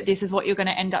to you that this is what you're going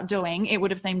to end up doing, it would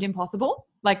have seemed impossible?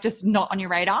 Like just not on your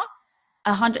radar?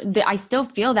 100. I still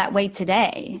feel that way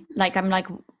today. Like I'm like,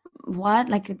 what?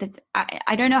 Like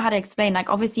I don't know how to explain. Like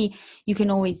obviously you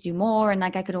can always do more, and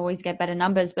like I could always get better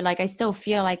numbers, but like I still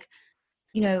feel like,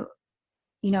 you know,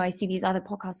 I see these other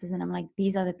podcasters, and I'm like,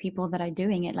 these are the people that are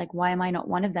doing it. Like, why am I not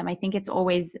one of them? I think it's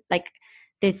always like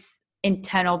this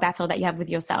internal battle that you have with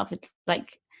yourself. It's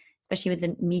like, especially with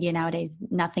the media nowadays,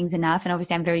 nothing's enough. And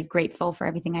obviously I'm very grateful for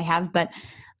everything I have, but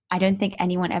I don't think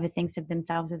anyone ever thinks of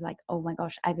themselves as like, oh my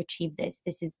gosh, I've achieved this.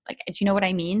 This is like, do you know what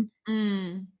I mean?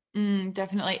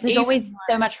 Definitely. There's always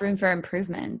so much room for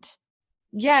improvement.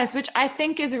 Yes, which I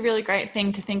think is a really great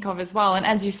thing to think of as well. And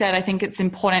as you said, I think it's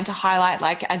important to highlight,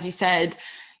 like, as you said,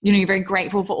 you know, you're very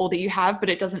grateful for all that you have, but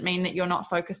it doesn't mean that you're not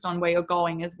focused on where you're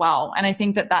going as well. And I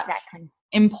think that that's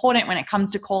important when it comes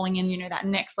to calling in, you know, that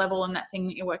next level and that thing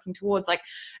that you're working towards. Like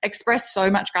express so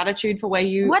much gratitude for where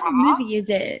you What movie is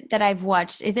it that I've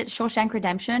watched? Is it Shawshank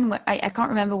Redemption? I can't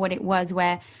remember what it was,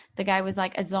 where the guy was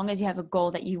like, as long as you have a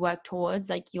goal that you work towards,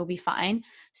 like you'll be fine.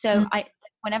 So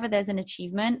whenever there's an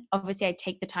achievement, obviously I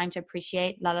take the time to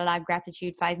appreciate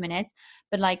gratitude, 5 minutes,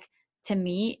 but like to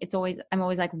me, I'm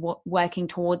always like working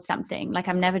towards something. Like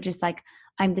I'm never just like,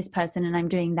 I'm this person and I'm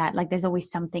doing that. Like there's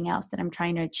always something else that I'm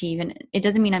trying to achieve. And it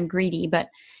doesn't mean I'm greedy, but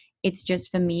it's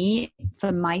just for me,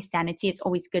 for my sanity, it's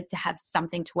always good to have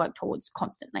something to work towards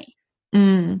constantly.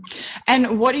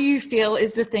 And what do you feel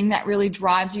is the thing that really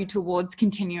drives you towards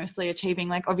continuously achieving?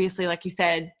 Like, obviously, like you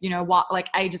said, you know, what, like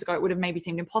ages ago, it would have maybe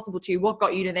seemed impossible to you. What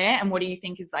got you to there? And what do you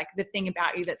think is like the thing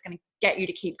about you that's going to get you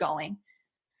to keep going?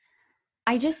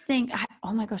 I just think,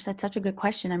 oh my gosh, that's such a good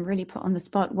question. I'm really put on the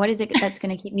spot. What is it that's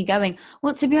going to keep me going?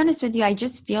 Well, to be honest with you, I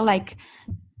just feel like,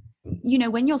 you know,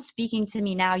 when you're speaking to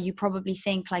me now, you probably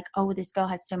think like, oh, this girl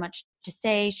has so much to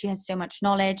say. She has so much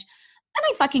knowledge. And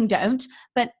I fucking don't.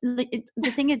 But the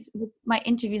thing is, with my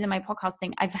interviews and my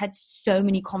podcasting, I've had so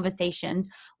many conversations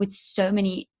with so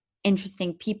many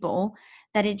interesting people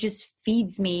that it just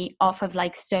feeds me off of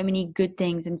like so many good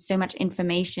things and so much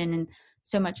information and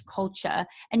so much culture.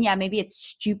 And yeah, maybe it's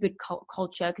stupid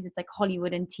culture because it's like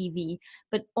Hollywood and TV,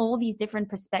 but all these different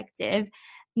perspectives,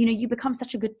 you know, you become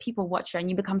such a good people watcher and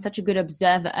you become such a good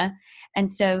observer. And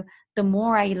so the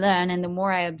more I learn and the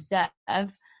more I observe,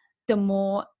 the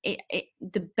more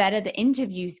the better the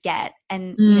interviews get.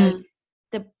 And, you know,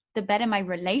 the better my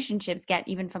relationships get,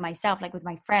 even for myself, like with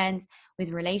my friends, with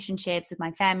relationships, with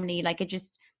my family. Like it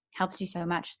just helps you so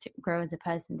much to grow as a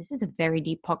person. This is a very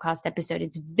deep podcast episode.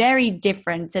 It's very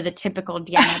different to the typical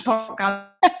Deanna podcast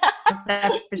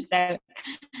episode.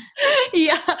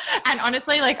 Yeah. And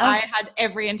honestly, like I had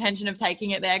every intention of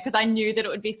taking it there because I knew that it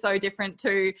would be so different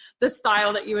to the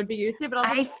style that you would be used to. But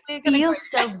I feel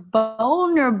so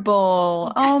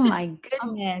vulnerable. Oh my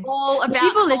goodness. All about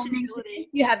people listening to this,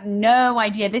 you have no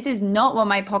idea. This is not what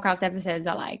my podcast episodes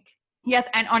are like. Yes,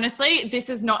 and honestly, this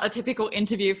is not a typical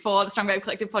interview for the Strong Babe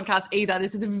Collective podcast either.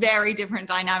 This is a very different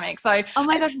dynamic. So, oh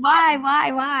my gosh,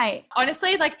 why?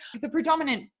 Honestly, like the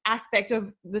predominant aspect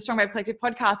of the Strong Babe Collective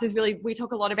podcast is really, we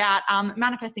talk a lot about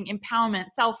manifesting,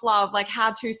 empowerment, self-love, like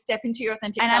how to step into your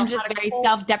authentic self. And I'm just very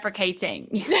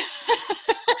self-deprecating.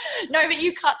 No, but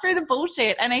you cut through the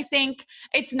bullshit. And I think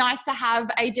it's nice to have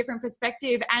a different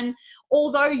perspective. And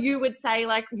although you would say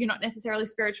like, you're not necessarily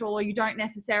spiritual, or you don't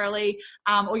necessarily,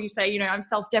 or you say, you know, I'm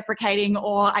self-deprecating,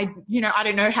 or I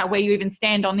don't know where you even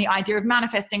stand on the idea of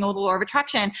manifesting or the law of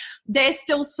attraction. There's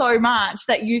still so much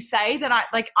that you say that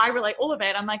I relate all of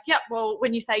it. I'm like, yep. Well,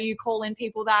 when you say you call in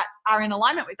people that are in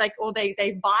alignment with, like, or they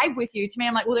vibe with you, to me,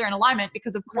 I'm like, well, they're in alignment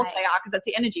because of course they are, because that's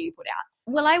the energy you put out.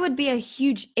 Well, I would be a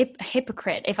huge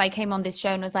hypocrite if I came on this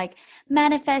show and was like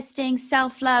manifesting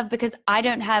self-love, because I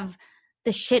don't have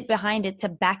the shit behind it to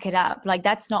back it up. Like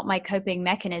that's not my coping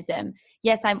mechanism.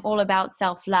 Yes, I'm all about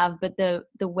self-love, but the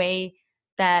way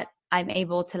that I'm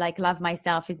able to like love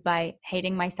myself is by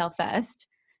hating myself first.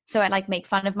 So I like make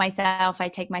fun of myself. I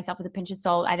take myself with a pinch of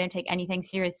salt. I don't take anything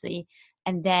seriously.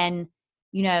 And then,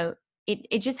 you know,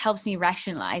 it just helps me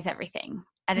rationalize everything.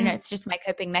 I don't know. It's just my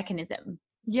coping mechanism.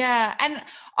 Yeah. And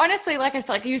honestly, like I said,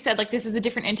 like you said, like this is a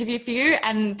different interview for you,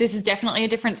 and this is definitely a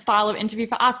different style of interview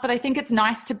for us. But I think it's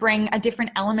nice to bring a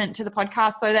different element to the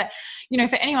podcast so that, you know,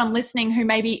 for anyone listening who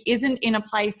maybe isn't in a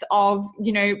place of,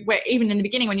 you know, where even in the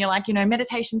beginning when you're like, you know,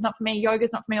 meditation's not for me,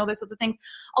 yoga's not for me, all those sorts of things.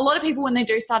 A lot of people, when they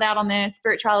do start out on their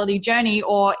spirituality journey,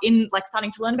 or in like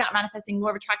starting to learn about manifesting, law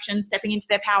of attraction, stepping into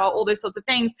their power, all those sorts of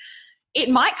things, it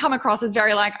might come across as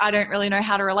very like, I don't really know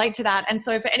how to relate to that. And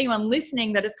so for anyone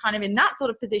listening that is kind of in that sort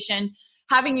of position,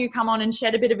 having you come on and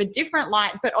shed a bit of a different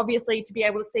light, but obviously to be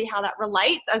able to see how that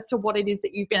relates as to what it is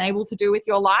that you've been able to do with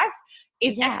your life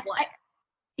is excellent.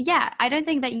 I don't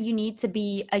think that you need to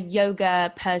be a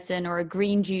yoga person or a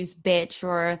green juice bitch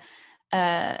or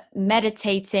a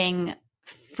meditating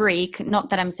freak. Not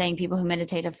that I'm saying people who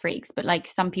meditate are freaks, but like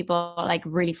some people are like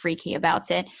really freaky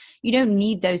about it. You don't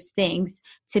need those things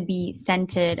to be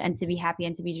centered and to be happy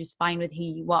and to be just fine with who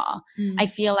you are. I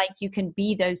feel like you can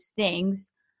be those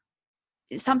things.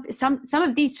 Some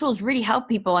of these tools really help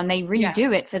people and they really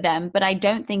do it for them, but I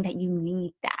don't think that you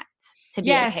need that to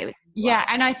be okay with it. Yeah.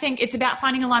 And I think it's about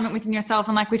finding alignment within yourself.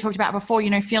 And like we talked about before, you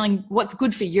know, feeling what's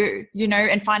good for you, you know,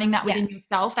 and finding that within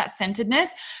yourself, that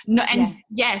centeredness.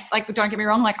 Yes, like don't get me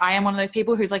wrong. Like I am one of those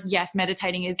people who's like, yes,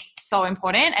 meditating is so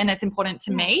important and it's important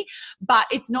to me, but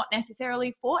it's not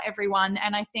necessarily for everyone.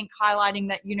 And I think highlighting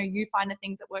that, you know, you find the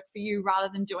things that work for you rather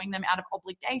than doing them out of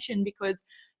obligation because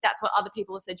that's what other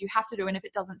people have said you have to do. And if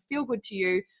it doesn't feel good to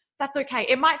you, that's okay.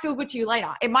 It might feel good to you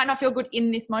later. It might not feel good in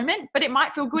this moment, but it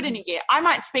might feel good in a year. I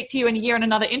might speak to you in a year in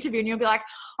another interview and you'll be like,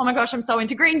 oh my gosh, I'm so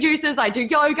into green juices. I do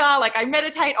yoga. Like I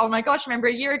meditate. Oh my gosh, remember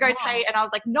a year ago, Tate? And I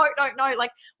was like, no. Like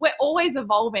we're always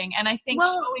evolving. And I think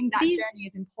showing that journey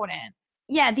is important.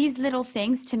 Yeah. These little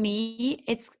things to me,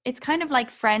 it's kind of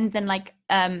like friends and like,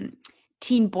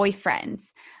 teen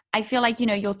boyfriends. I feel like,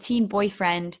 your teen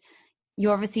boyfriend,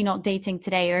 you're obviously not dating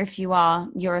today, or if you are,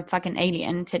 you're a fucking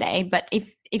alien today. But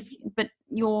but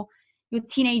your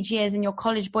teenage years and your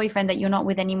college boyfriend that you're not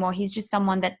with anymore, he's just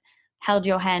someone that held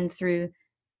your hand through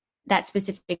that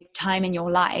specific time in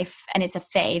your life, and it's a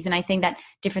phase. And I think that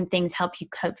different things help you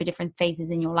cope for different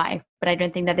phases in your life, but I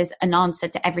don't think that there's an answer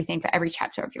to everything for every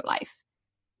chapter of your life.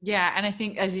 Yeah. And I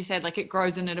think, as you said, like it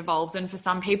grows and it evolves. And for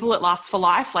some people it lasts for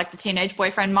life, like the teenage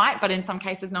boyfriend might, but in some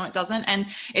cases, no, it doesn't. And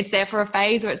it's there for a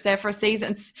phase, or it's there for a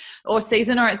season, or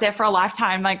it's there for a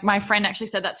lifetime. Like my friend actually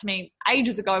said that to me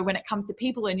ages ago when it comes to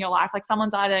people in your life. Like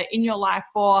someone's either in your life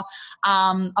for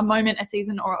a moment, a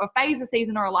season, or a phase, a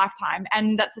season, or a lifetime.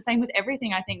 And that's the same with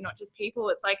everything. I think not just people.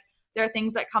 It's like there are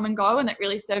things that come and go and that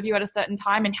really serve you at a certain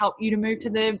time and help you to move to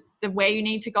the where you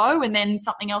need to go. And then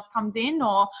something else comes in,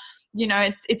 or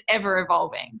it's ever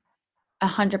evolving.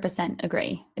 100%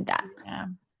 agree with that.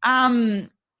 Yeah.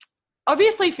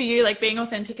 Obviously for you, like being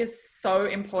authentic is so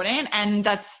important, and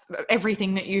that's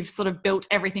everything that you've sort of built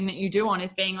everything that you do on,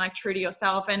 is being like true to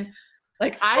yourself. And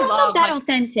like I'm not that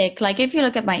authentic. Like if you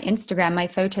look at my Instagram, my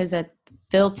photos are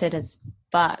filtered as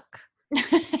fuck.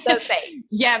 So fake.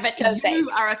 Yeah, but so you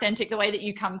are authentic the way that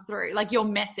you come through, like your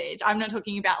message. I'm not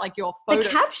talking about like your photos. The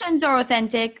captions are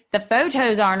authentic. The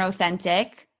photos aren't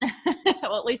authentic.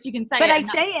 Well, at least you can say but it. I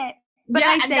say it. But yeah,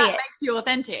 I and say that it. makes you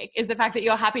authentic, is the fact that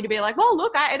you're happy to be like, well,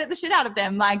 look, I edit the shit out of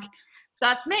them. Like,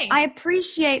 that's me. I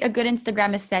appreciate a good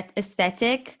Instagram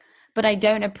aesthetic, but I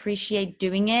don't appreciate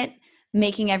doing it,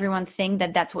 making everyone think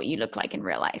that that's what you look like in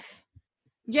real life.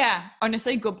 Yeah,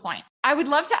 honestly, good point. I would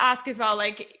love to ask as well,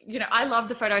 like, I love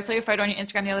the photo. I saw your photo on your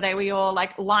Instagram the other day where you're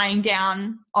like lying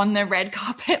down on the red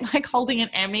carpet, like holding an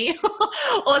Emmy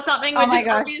or something, which is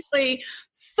obviously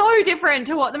so different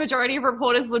to what the majority of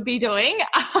reporters would be doing.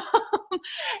 Oh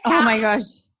my gosh.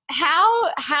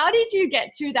 How did you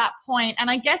get to that point?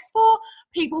 And I guess for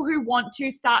people who want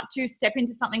to start to step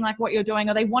into something like what you're doing,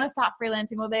 or they want to start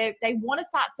freelancing, or they want to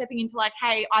start stepping into like,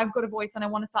 hey, I've got a voice and I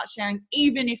want to start sharing,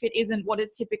 even if it isn't what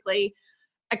is typically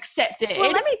accepted.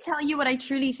 Well, let me tell you what I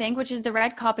truly think, which is the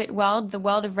red carpet world, the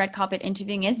world of red carpet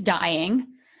interviewing is dying.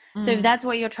 So if that's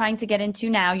what you're trying to get into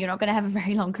now, you're not going to have a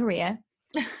very long career.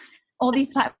 All these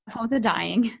platforms are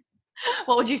dying.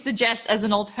 What would you suggest as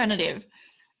an alternative?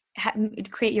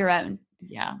 Create your own.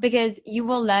 Yeah. Because you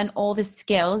will learn all the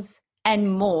skills and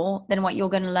more than what you're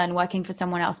going to learn working for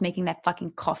someone else making their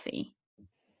fucking coffee.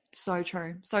 So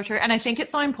true. So true. And I think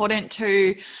it's so important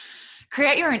to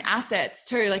create your own assets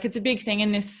too. Like it's a big thing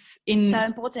so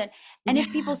important. And if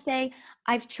people say,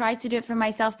 I've tried to do it for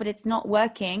myself, but it's not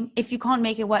working, if you can't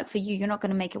make it work for you, you're not going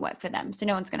to make it work for them. So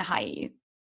no one's going to hire you.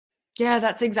 Yeah,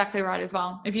 that's exactly right as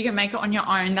well. If you can make it on your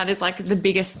own, that is like the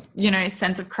biggest,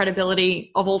 sense of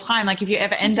credibility of all time. Like if you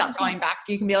ever end up going back,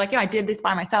 you can be like, yeah, I did this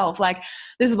by myself. Like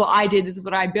this is what I did. This is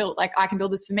what I built. Like I can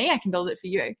build this for me. I can build it for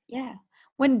you. Yeah.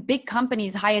 When big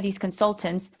companies hire these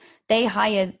consultants, they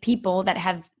hire people that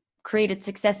have created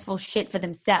successful shit for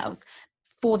themselves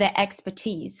for their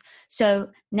expertise. So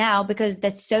now, because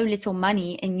there's so little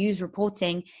money in news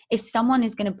reporting, if someone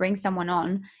is going to bring someone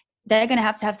on, they're going to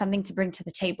have something to bring to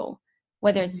the table,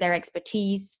 whether it's their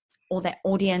expertise or their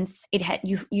audience.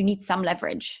 You need some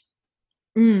leverage.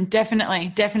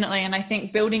 Definitely. And I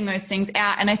think building those things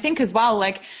out, and I think as well,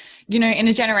 like, in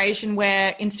a generation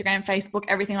where Instagram, Facebook,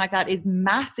 everything like that is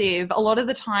massive, a lot of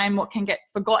the time what can get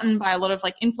forgotten by a lot of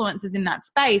like influencers in that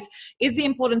space is the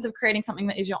importance of creating something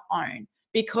that is your own.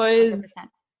 Because 100%.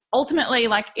 Ultimately,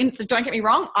 like, don't get me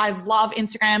wrong, I love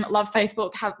Instagram, love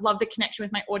Facebook, love the connection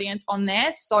with my audience on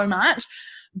there so much,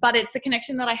 but it's the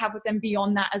connection that I have with them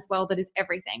beyond that as well that is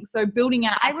everything. So building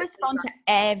out. I respond to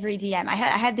every DM. I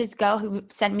had this girl who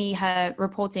sent me her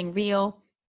reporting reel,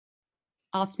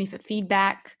 asked me for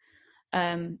feedback.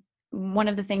 One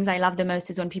of the things I love the most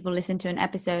is when people listen to an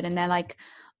episode and they're like,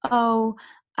 oh,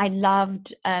 I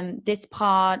loved this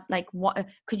part. Like, what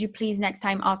could you please next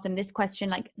time ask them this question?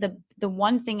 Like the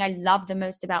one thing I love the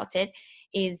most about it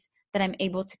is that I'm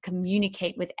able to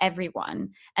communicate with everyone.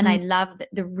 And I love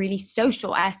the really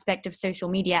social aspect of social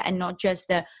media and not just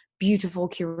the beautiful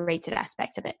curated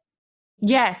aspect of it.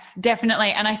 Yes,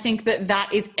 definitely. And I think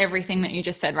that is everything that you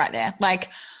just said right there. Like,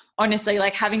 honestly,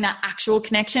 like having that actual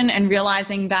connection and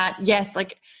realizing that, yes,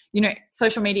 like,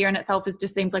 social media in itself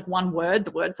just seems like one word,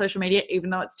 the word social media, even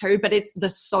though it's two, but it's the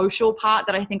social part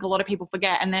that I think a lot of people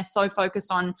forget. And they're so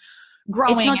focused on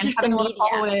growing and having a lot of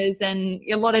followers and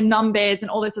a lot of numbers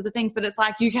and all those sorts of things. But it's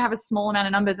like you can have a small amount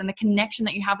of numbers, and the connection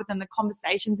that you have with them, the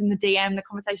conversations in the DM, the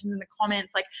conversations in the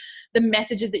comments, like the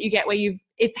messages that you get where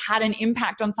it's had an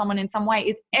impact on someone in some way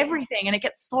is everything. And it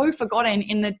gets so forgotten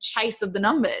in the chase of the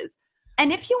numbers.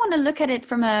 And if you want to look at it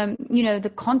from a,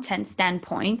 the content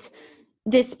standpoint,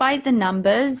 despite the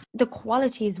numbers, the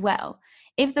quality as well.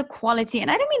 If the quality, and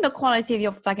I don't mean the quality of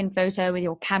your fucking photo with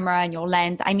your camera and your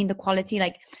lens, I mean the quality,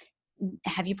 like,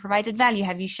 have you provided value?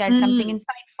 Have you shared something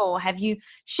insightful? Have you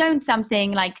shown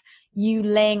something, like you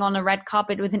laying on a red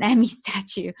carpet with an Emmy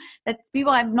statue that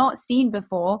people have not seen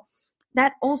before?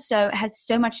 That also has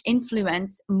so much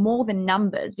influence more than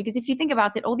numbers. Because if you think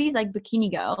about it, all these like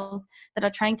bikini girls that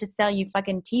are trying to sell you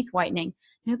fucking teeth whitening,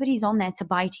 nobody's on there to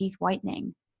buy teeth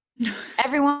whitening.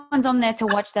 Everyone's on there to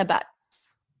watch their butts.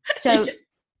 So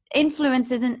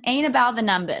influence ain't about the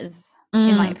numbers,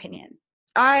 in my opinion.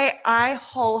 I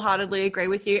wholeheartedly agree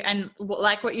with you. And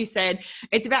like what you said,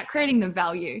 it's about creating the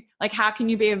value. Like, how can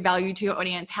you be of value to your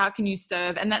audience? How can you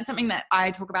serve? And that's something that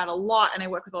I talk about a lot and I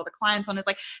work with a lot of clients on, is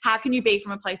like, how can you be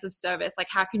from a place of service? Like,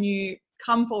 how can you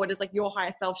come forward as like your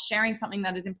higher self, sharing something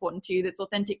that is important to you, that's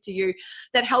authentic to you,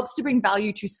 that helps to bring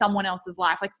value to someone else's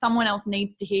life. Like, someone else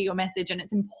needs to hear your message and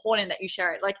it's important that you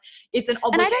share it. Like, it's an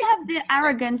obligation. And I don't have the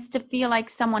arrogance to feel like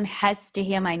someone has to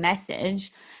hear my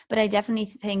message, but I definitely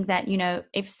think that,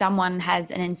 if someone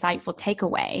has an insightful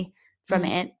takeaway from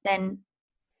it, then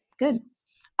good.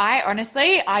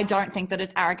 I don't think that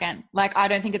it's arrogant. Like, I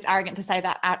don't think it's arrogant to say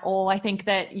that at all. I think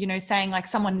that, saying like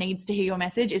someone needs to hear your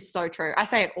message is so true. I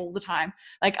say it all the time.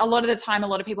 Like, a lot of the time, a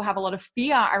lot of people have a lot of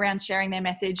fear around sharing their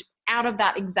message out of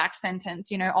that exact sentence.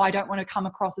 I don't want to come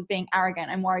across as being arrogant.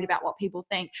 I'm worried about what people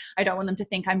think. I don't want them to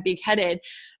think I'm big-headed.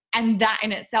 And that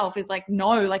in itself is like,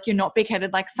 no, like, you're not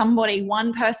big-headed. Like,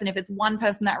 one person, if it's one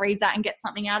person that reads that and gets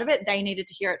something out of it, they needed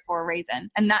to hear it for a reason.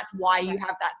 And that's why you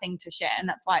have that thing to share. And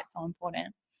that's why it's so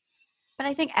important. But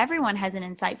I think everyone has an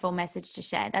insightful message to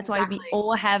share. That's why we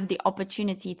all have the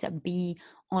opportunity to be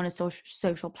on a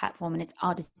social platform, and it's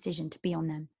our decision to be on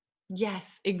them.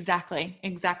 Yes, exactly.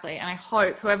 And I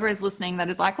hope whoever is listening that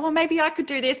is like, well, maybe I could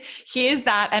do this, hears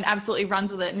that and absolutely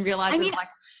runs with it and realizes like,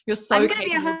 you're so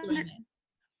capable of doing it.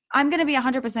 I'm going to be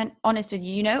 100% honest with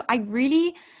you. I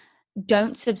really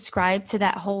don't subscribe to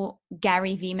that whole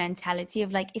Gary Vee mentality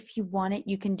of like, if you want it,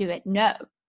 you can do it. No,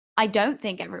 I don't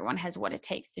think everyone has what it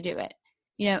takes to do it.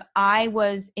 I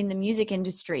was in the music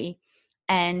industry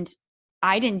and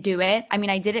I didn't do it. I mean,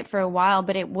 I did it for a while,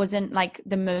 but it wasn't like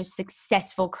the most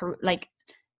successful, like,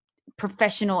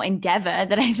 professional endeavor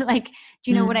that I like.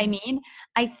 Do you know what I mean?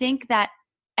 I think that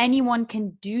anyone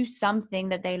can do something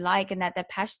that they like and that they're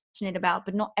passionate about,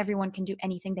 but not everyone can do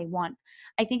anything they want.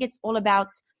 I think it's all about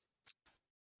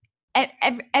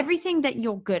everything that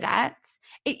you're good at.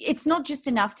 It's not just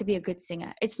enough to be a good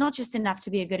singer. It's not just enough to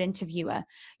be a good interviewer.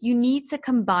 You need to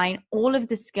combine all of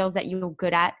the skills that you're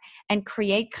good at and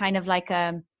create kind of like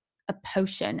a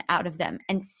potion out of them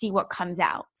and see what comes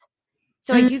out.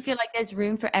 So I do feel like there's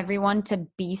room for everyone to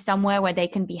be somewhere where they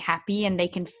can be happy and they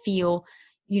can feel,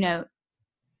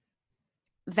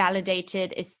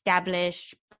 validated,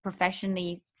 established,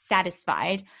 professionally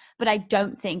satisfied. But I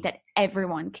don't think that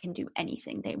everyone can do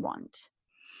anything they want.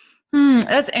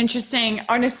 That's interesting.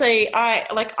 Honestly, I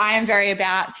am very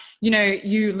about,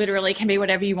 you literally can be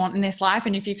whatever you want in this life.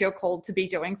 And if you feel called to be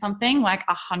doing something, like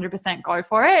 100% go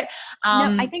for it.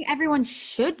 No, I think everyone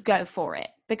should go for it,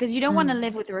 because you don't want to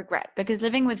live with regret, because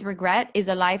living with regret is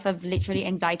a life of literally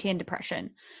anxiety and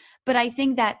depression. But I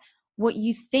think that what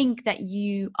you think that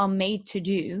you are made to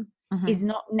do is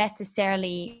not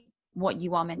necessarily what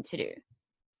you are meant to do.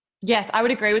 Yes, I would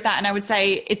agree with that. And I would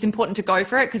say it's important to go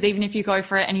for it, because even if you go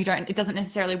for it and it doesn't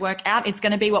necessarily work out, it's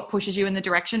going to be what pushes you in the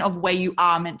direction of where you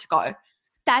are meant to go.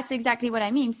 That's exactly what I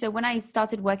mean. So when I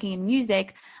started working in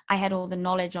music, I had all the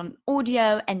knowledge on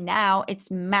audio, and now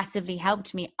it's massively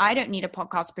helped me. I don't need a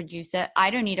podcast producer. I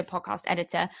don't need a podcast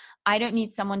editor. I don't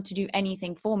need someone to do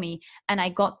anything for me. And I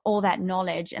got all that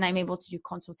knowledge, and I'm able to do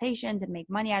consultations and make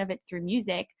money out of it through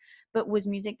music. But was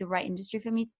music the right industry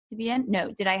for me to be in?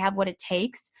 No. Did I have what it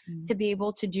takes to be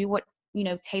able to do what,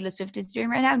 Taylor Swift is doing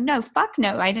right now? No, fuck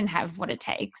no. I didn't have what it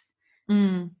takes.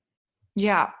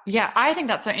 Yeah. I think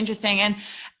that's so interesting. And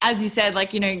as you said,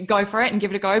 like, go for it and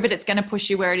give it a go, but it's going to push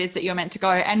you where it is that you're meant to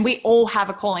go. And we all have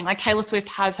a calling. Like, Taylor Swift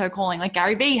has her calling, like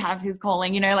Gary Vee has his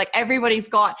calling, like everybody's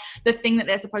got the thing that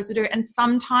they're supposed to do. And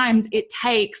sometimes it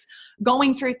takes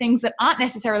going through things that aren't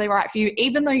necessarily right for you,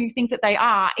 even though you think that they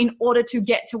are, in order to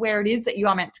get to where it is that you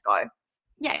are meant to go.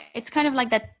 Yeah, it's kind of like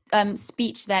that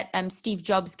speech that Steve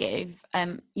Jobs gave.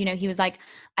 He was like,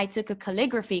 I took a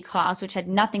calligraphy class, which had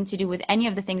nothing to do with any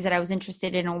of the things that I was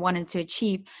interested in or wanted to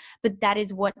achieve. But that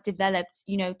is what developed,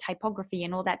 typography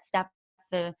and all that stuff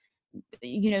for,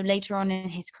 later on in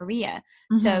his career.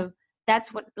 So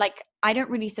that's what, like, I don't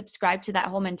really subscribe to that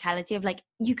whole mentality of like,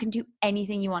 you can do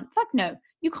anything you want. Fuck no.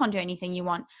 you can't do anything you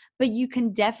want, but you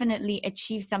can definitely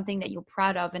achieve something that you're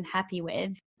proud of and happy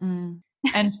with.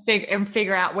 And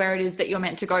figure out where it is that you're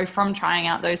meant to go from trying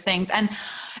out those things. And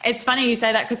it's funny you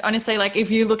say that, because honestly, like if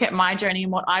you look at my journey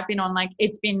and what I've been on, like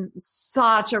it's been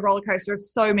such a roller coaster of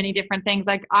so many different things.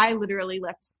 Like I literally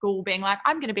left school being like,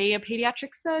 I'm going to be a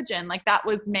pediatric surgeon. Like that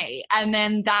was me. And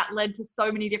then that led to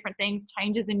so many different things,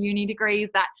 changes in uni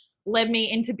degrees that led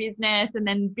me into business, and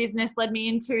then business led me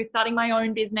into starting my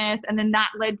own business. And then that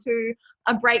led to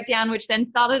a breakdown, which then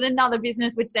started another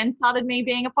business, which then started me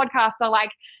being a podcaster.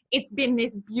 Like it's been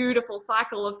this beautiful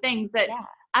cycle of things that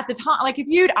at the time, like if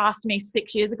you'd asked me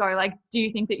 6 years ago, like, do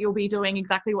you think that you'll be doing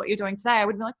exactly what you're doing today? I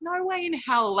would be like, no way in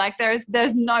hell. Like there's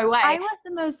no way. I was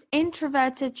the most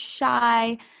introverted,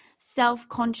 shy,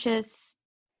 self-conscious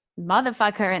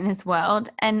motherfucker in this world,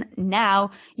 and now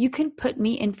you can put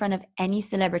me in front of any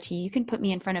celebrity, you can put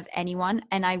me in front of anyone,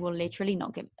 and I will literally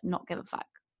not give a fuck.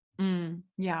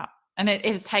 Yeah. And it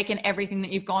has taken everything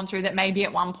that you've gone through that maybe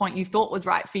at one point you thought was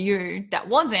right for you that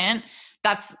wasn't.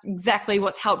 That's exactly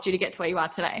what's helped you to get to where you are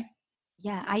today.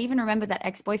 Yeah, I even remember that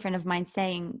ex-boyfriend of mine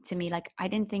saying to me, like, I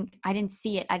didn't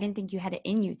see it, I didn't think you had it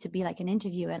in you to be like an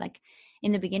interviewer. Like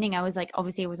in the beginning I was like,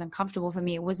 obviously it was uncomfortable for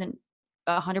me, it wasn't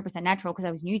 100% natural because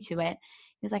I was new to it.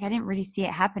 He was like, I didn't really see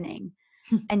it happening.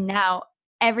 And now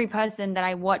every person that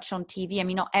I watch on TV, I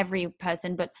mean, not every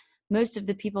person, but most of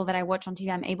the people that I watch on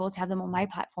TV, I'm able to have them on my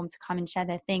platform to come and share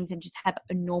their things and just have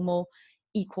a normal,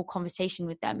 equal conversation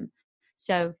with them.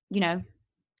 So, you know,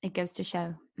 it goes to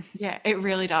show. Yeah, it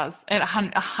really does. It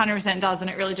 100% does.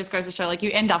 And it really just goes to show, like,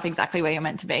 you end up exactly where you're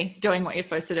meant to be, doing what you're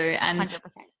supposed to do. And 100%.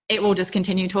 It will just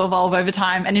continue to evolve over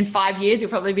time. And in 5 years, you'll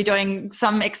probably be doing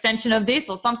some extension of this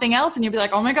or something else. And you'll be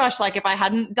like, oh my gosh, like if I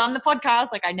hadn't done the podcast,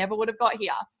 like I never would have got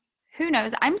here. Who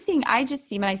knows? I just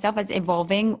see myself as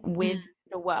evolving with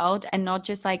the world, and not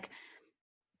just like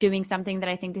doing something that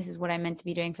I think this is what I'm meant to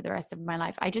be doing for the rest of my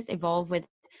life. I just evolve with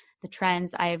the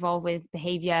trends. I evolve with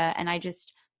behavior, and I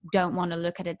just don't want to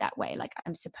look at it that way. Like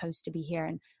I'm supposed to be here,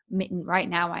 and right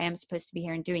now I am supposed to be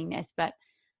here and doing this, but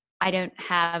I don't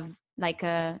have like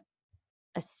a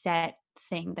set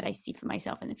thing that I see for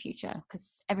myself in the future,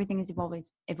 because everything is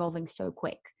evolving so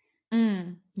quick.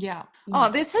 Yeah.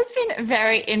 Oh, this has been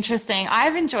very interesting.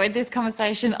 I've enjoyed this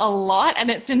conversation a lot,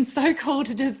 and it's been so cool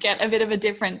to just get a bit of a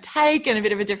different take and a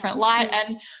bit of a different light.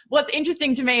 And what's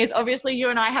interesting to me is obviously you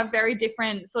and I have very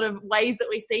different sort of ways that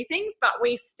we see things, but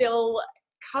we still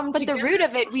come together. The root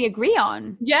of it we agree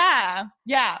on. Yeah,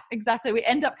 exactly. We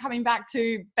end up coming back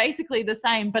to basically the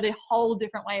same, but a whole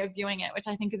different way of viewing it, which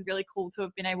I think is really cool to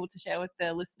have been able to share with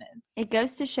the listeners. It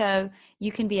goes to show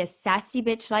you can be a sassy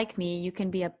bitch like me, you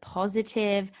can be a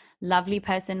positive, lovely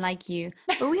person like you,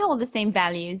 but we hold the same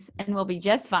values and we'll be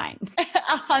just fine.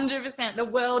 100%. The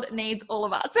world needs all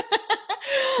of us.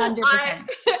 100%.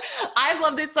 I've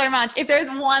loved this so much. If there's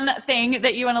one thing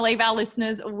that you want to leave our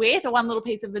listeners with, or one little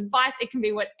piece of advice, it can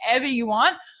be whatever you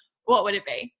want, what would it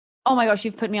be? Oh my gosh,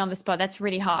 you've put me on the spot. That's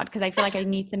really hard, because I feel like I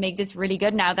need to make this really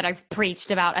good now that I've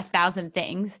preached about 1,000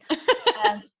 things.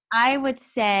 I would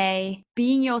say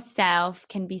being yourself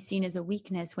can be seen as a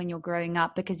weakness when you're growing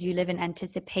up, because you live in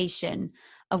anticipation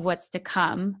of what's to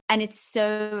come. And it's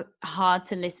so hard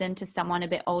to listen to someone a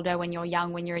bit older when you're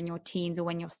young, when you're in your teens, or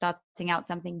when you're starting out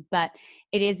something, but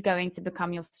it is going to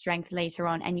become your strength later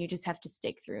on, and you just have to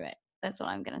stick through it. That's what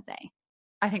I'm going to say.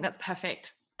 I think that's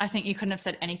perfect. I think you couldn't have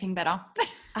said anything better.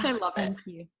 I love it. Thank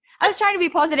you. I was trying to be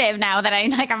positive now that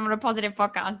I'm on a positive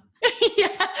podcast.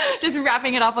 Yeah, just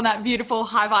wrapping it up on that beautiful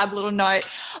high vibe little note.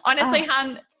 Honestly,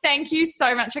 Hun, thank you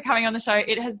so much for coming on the show.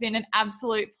 It has been an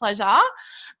absolute pleasure.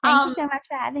 Thank you so much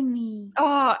for having me.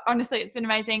 Oh, honestly, it's been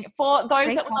amazing. For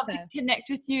those that would love to connect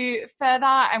with you further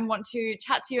and want to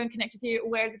chat to you and connect with you,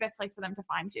 where is the best place for them to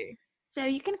find you? So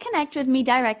you can connect with me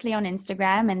directly on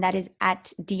Instagram, and that is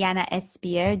at Diana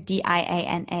Espir,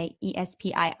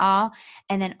 DIANAESPIR.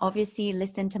 And then obviously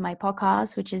listen to my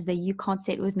podcast, which is the You Can't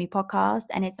Sit With Me podcast,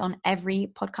 and it's on every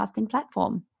podcasting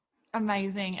platform.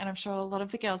 Amazing. And I'm sure a lot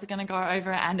of the girls are going to go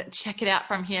over and check it out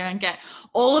from here and get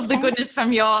all of the goodness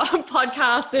from your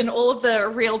podcast and all of the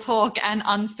real talk and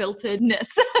unfilteredness.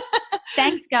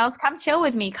 Thanks, girls. Come chill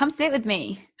with me. Come sit with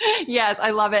me. Yes,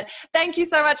 I love it. Thank you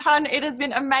so much, Hun. It has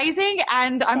been amazing,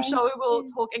 and I'm sure we will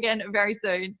talk again very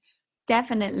soon.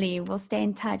 Definitely. We'll stay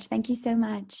in touch. Thank you so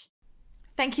much.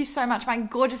 Thank you so much, my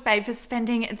gorgeous babe, for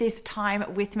spending this time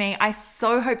with me. I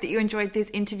so hope that you enjoyed this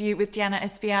interview with Diana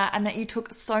Espia and that you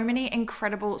took so many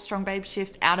incredible Strong Babe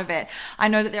shifts out of it. I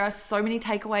know that there are so many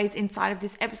takeaways inside of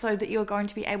this episode that you're going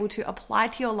to be able to apply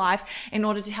to your life in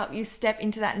order to help you step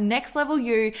into that next level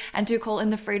you and to call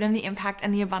in the freedom, the impact,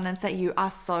 and the abundance that you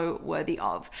are so worthy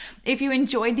of. If you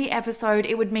enjoyed the episode,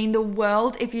 it would mean the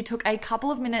world if you took a couple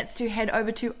of minutes to head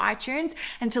over to iTunes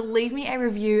and to leave me a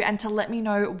review and to let me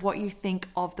know what you think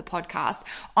of the podcast.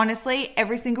 Honestly,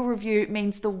 every single review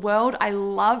means the world. I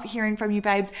love hearing from you,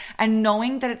 babes, and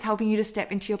knowing that it's helping you to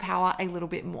step into your power a little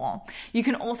bit more. You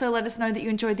can also let us know that you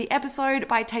enjoyed the episode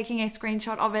by taking a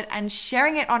screenshot of it and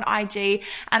sharing it on IG.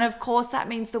 And of course, that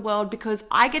means the world because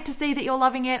I get to see that you're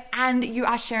loving it and you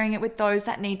are sharing it with those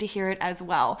that need to hear it as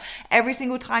well. Every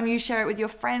single time you share it with your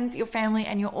friends, your family,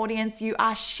 and your audience, you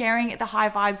are sharing the high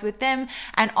vibes with them.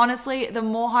 And honestly, the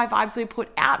more high vibes we put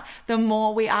out, the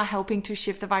more we are helping to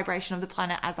shift the vibration of the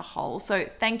planet as a whole. So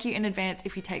thank you in advance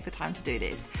if you take the time to do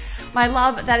this. My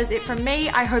love, that is it from me.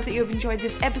 I hope that you've enjoyed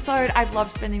this episode. I've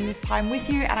loved spending this time with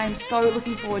you and I'm so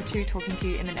looking forward to talking to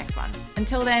you in the next one.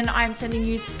 Until then, I'm sending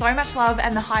you so much love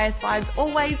and the highest vibes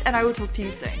always, and I will talk to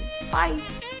you soon. Bye.